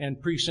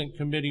and precinct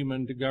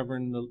committeemen to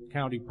govern the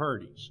county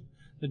parties.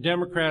 The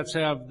Democrats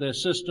have the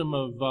system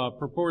of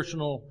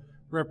proportional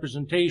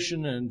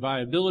representation and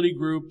viability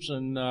groups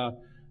and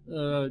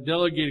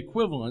delegate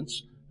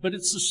equivalents, but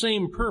it's the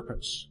same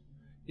purpose.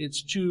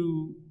 It's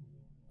to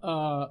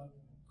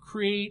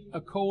create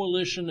a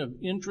coalition of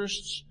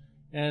interests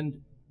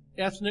and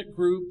ethnic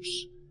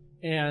groups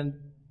and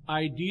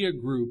idea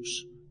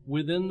groups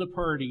within the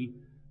party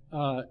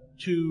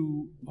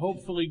to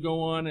hopefully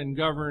go on and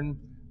govern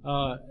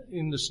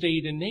in the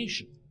state and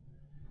nation.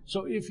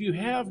 So if you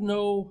have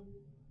no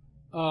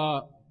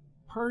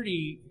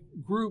party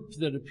group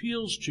that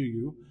appeals to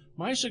you,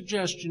 my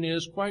suggestion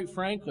is, quite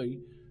frankly,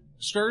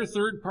 start a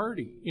third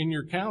party in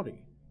your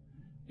county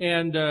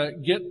and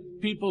get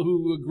people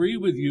who agree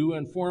with you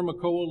and form a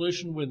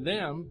coalition with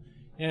them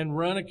and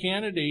run a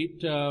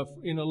candidate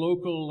in a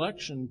local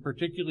election,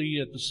 particularly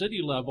at the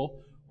city level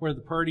where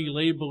the party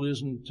label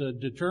isn't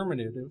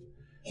determinative.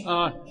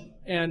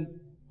 And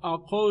I'll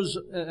close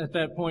at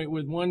that point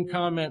with one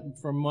comment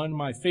from one of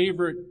my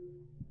favorite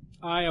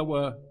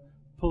Iowa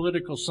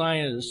political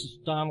scientists,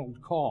 Donald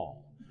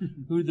Call,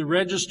 who the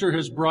Register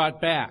has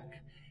brought back.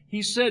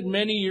 He said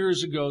many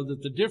years ago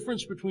that the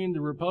difference between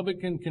the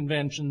Republican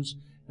conventions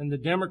and the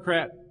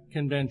Democrat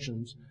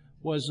conventions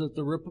was that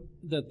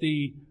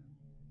the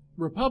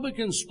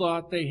Republicans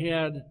thought they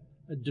had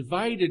a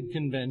divided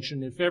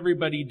convention if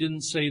everybody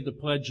didn't say the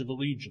Pledge of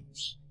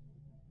Allegiance.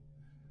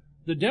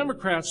 The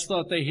Democrats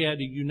thought they had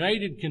a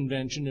united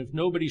convention if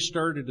nobody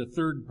started a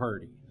third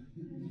party.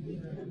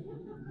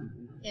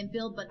 And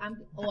Bill, but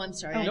I'm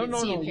sorry. No,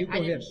 you go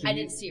ahead. I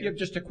didn't see her. You have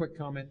just a quick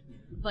comment.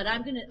 But I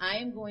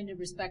am going to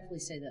respectfully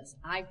say this.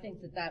 I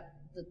think that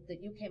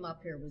you came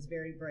up here was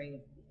very brave.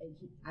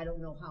 I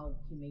don't know how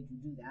he made you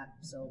do that,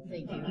 so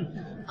thank you.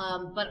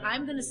 But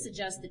I'm going to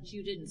suggest that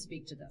you didn't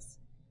speak to this.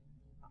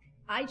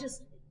 I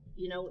just,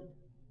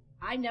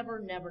 I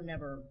never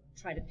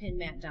try to pin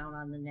Matt down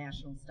on the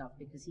national stuff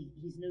because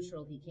he's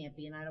neutral, he can't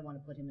be, and I don't want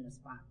to put him in a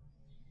spot.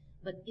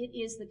 But it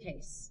is the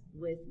case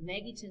with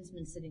Maggie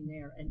Tinsman sitting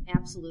there, an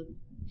absolute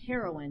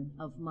heroine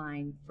of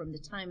mine from the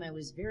time I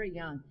was very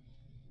young.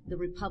 The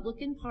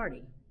Republican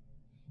Party,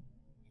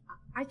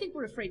 I think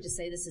we're afraid to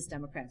say this as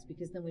Democrats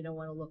because then we don't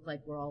want to look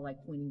like we're all like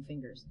pointing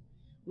fingers.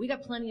 We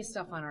got plenty of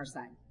stuff on our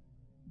side.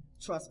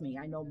 Trust me,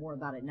 I know more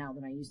about it now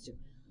than I used to.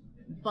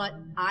 But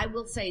I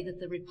will say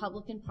that the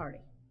Republican Party,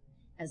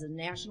 as a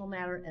national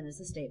matter and as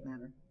a state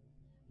matter,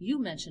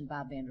 you mentioned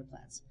Bob Vander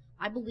Plaats.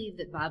 I believe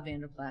that Bob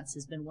Vander Plaats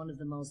has been one of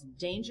the most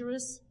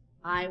dangerous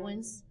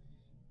Iowans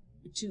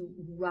to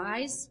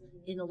rise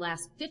in the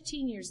last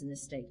 15 years in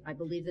this state. I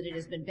believe that it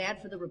has been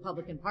bad for the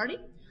Republican Party.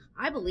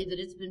 I believe that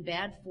it's been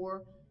bad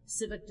for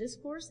civic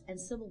discourse and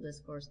civil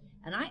discourse.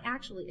 And I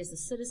actually, as a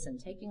citizen,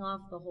 taking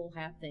off the whole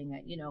hat thing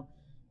that,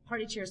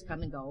 party chairs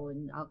come and go,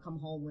 and I'll come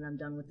home when I'm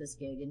done with this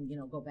gig and,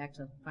 go back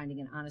to finding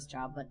an honest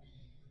job. But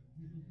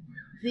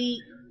the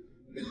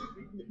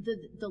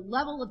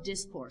level of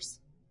discourse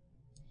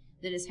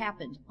that has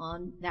happened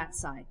on that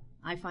side,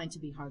 I find to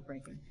be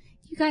heartbreaking.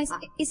 You guys,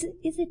 is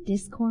it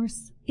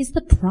discourse? Is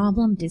the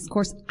problem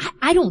discourse?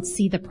 I don't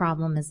see the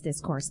problem as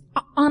discourse.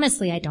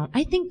 Honestly, I don't.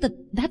 I think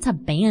that's a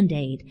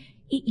Band-Aid.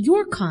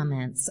 Your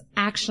comments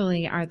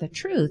actually are the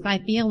truth. I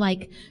feel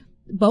like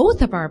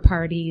both of our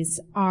parties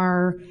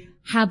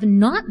have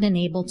not been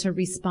able to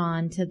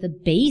respond to the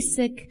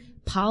basic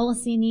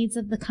policy needs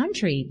of the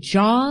country.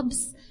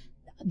 Jobs,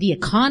 the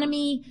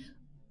economy,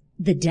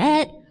 the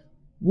debt,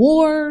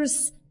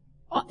 wars,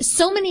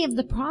 so many of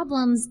the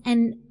problems,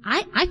 and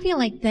I feel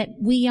like that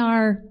we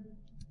are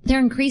they're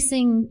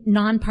increasing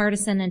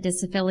nonpartisan and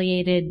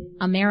disaffiliated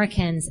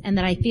Americans, and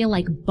that I feel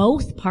like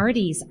both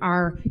parties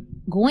are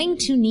going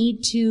to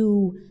need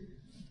to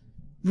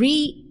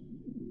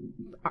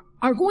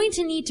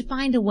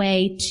find a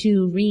way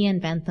to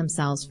reinvent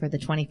themselves for the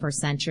 21st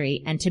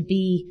century and to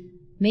be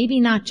maybe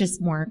not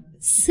just more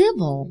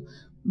civil,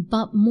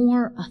 but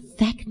more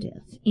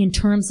effective in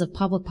terms of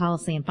public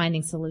policy and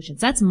finding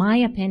solutions. That's my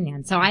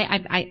opinion. So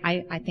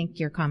I think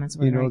your comments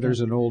were very good.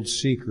 There's an old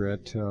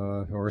secret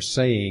or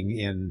saying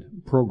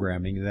in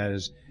programming that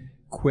is,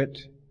 quit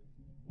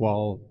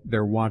while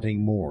they're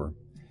wanting more.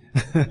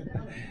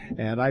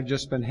 And I've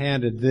just been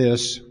handed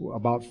this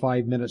about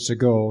 5 minutes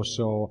ago,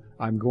 so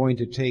I'm going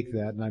to take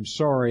that, and I'm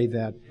sorry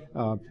that,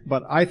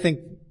 but I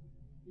think,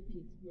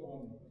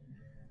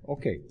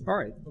 okay, all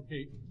right.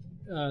 Okay.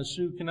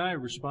 Sue, can I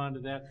respond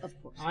to that? Of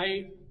course.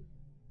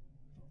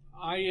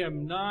 I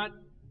am not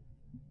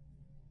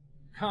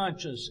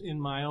conscious in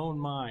my own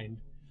mind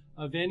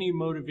of any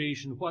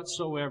motivation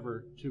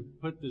whatsoever to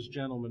put this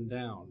gentleman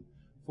down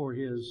for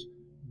his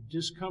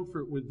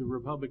discomfort with the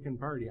Republican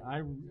Party. I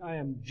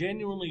am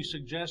genuinely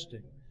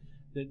suggesting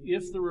that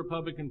if the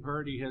Republican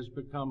Party has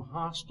become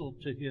hostile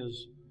to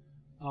his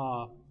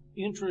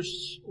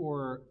interests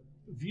or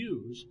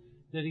views,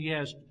 that he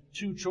has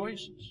two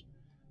choices.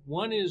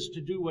 One is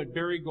to do what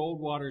Barry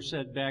Goldwater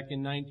said back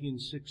in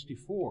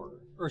 1964,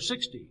 or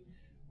 60,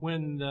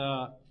 when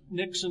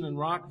Nixon and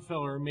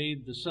Rockefeller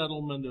made the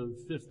settlement of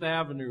Fifth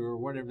Avenue, or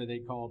whatever they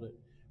called it.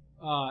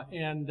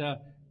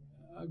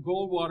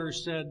 Goldwater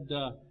said,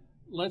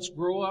 let's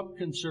grow up,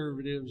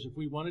 conservatives. If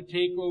we want to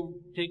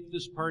take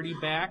this party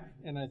back,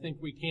 and I think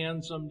we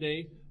can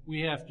someday, we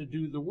have to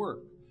do the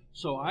work.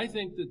 So I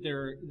think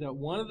that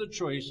one of the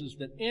choices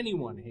that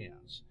anyone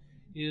has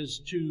is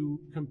to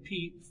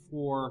compete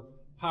for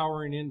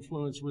power and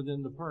influence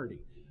within the party.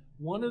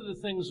 One of the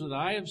things that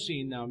I have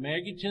seen now,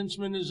 Maggie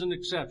Tinsman is an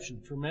exception,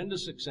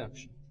 tremendous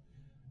exception.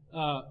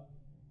 A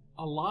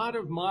lot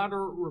of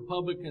moderate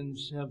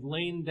Republicans have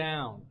lain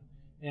down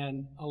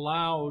and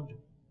allowed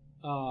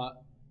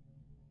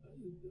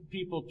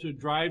people to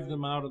drive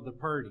them out of the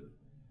party.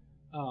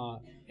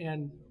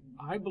 And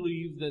I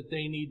believe that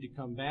they need to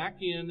come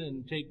back in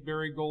and take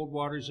Barry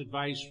Goldwater's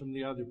advice from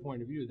the other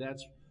point of view.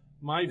 That's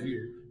my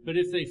view. But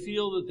if they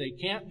feel that they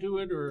can't do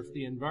it, or if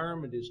the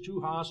environment is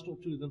too hostile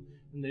to them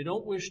and they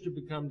don't wish to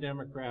become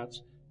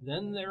Democrats,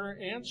 then their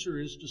answer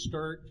is to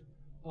start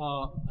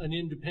an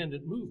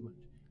independent movement.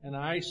 And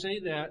I say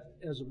that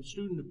as a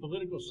student of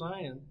political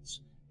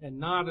science and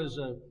not as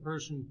a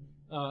person,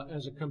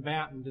 as a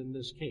combatant in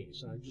this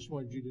case. I just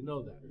wanted you to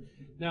know that.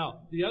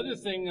 Now, the other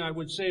thing I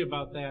would say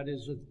about that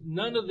is that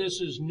none of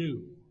this is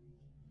new.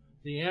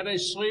 The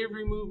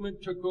anti-slavery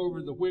movement took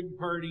over the Whig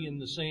Party in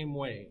the same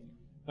way,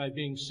 by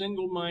being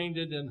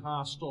single-minded and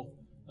hostile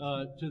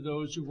to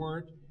those who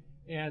weren't.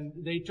 And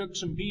they took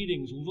some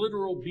beatings,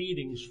 literal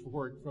beatings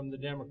for it from the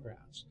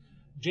Democrats.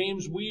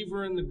 James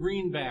Weaver and the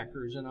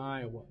Greenbackers in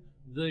Iowa,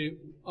 the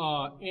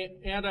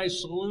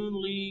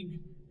Anti-Saloon League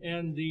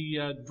and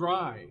the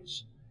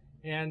Dries,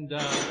 and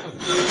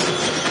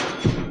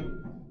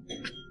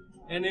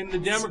in the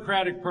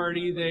Democratic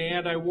Party, the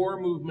anti-war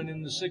movement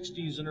in the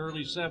 60s and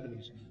early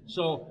 70s.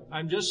 So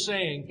I'm just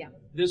saying,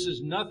 This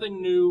is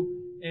nothing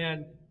new,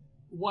 and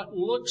what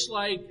looks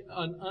like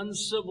an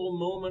uncivil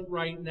moment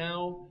right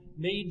now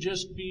may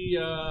just be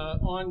an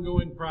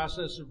ongoing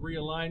process of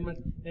realignment,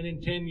 and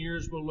in 10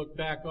 years we'll look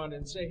back on it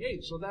and say, hey,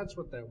 so that's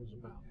what that was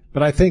about.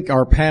 But I think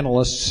our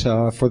panelists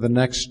for the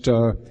next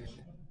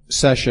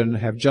session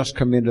have just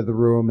come into the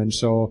room, and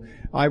so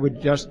I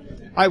would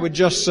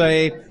just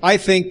say, I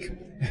think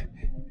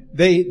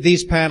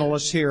these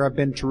panelists here have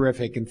been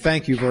terrific, and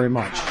thank you very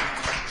much.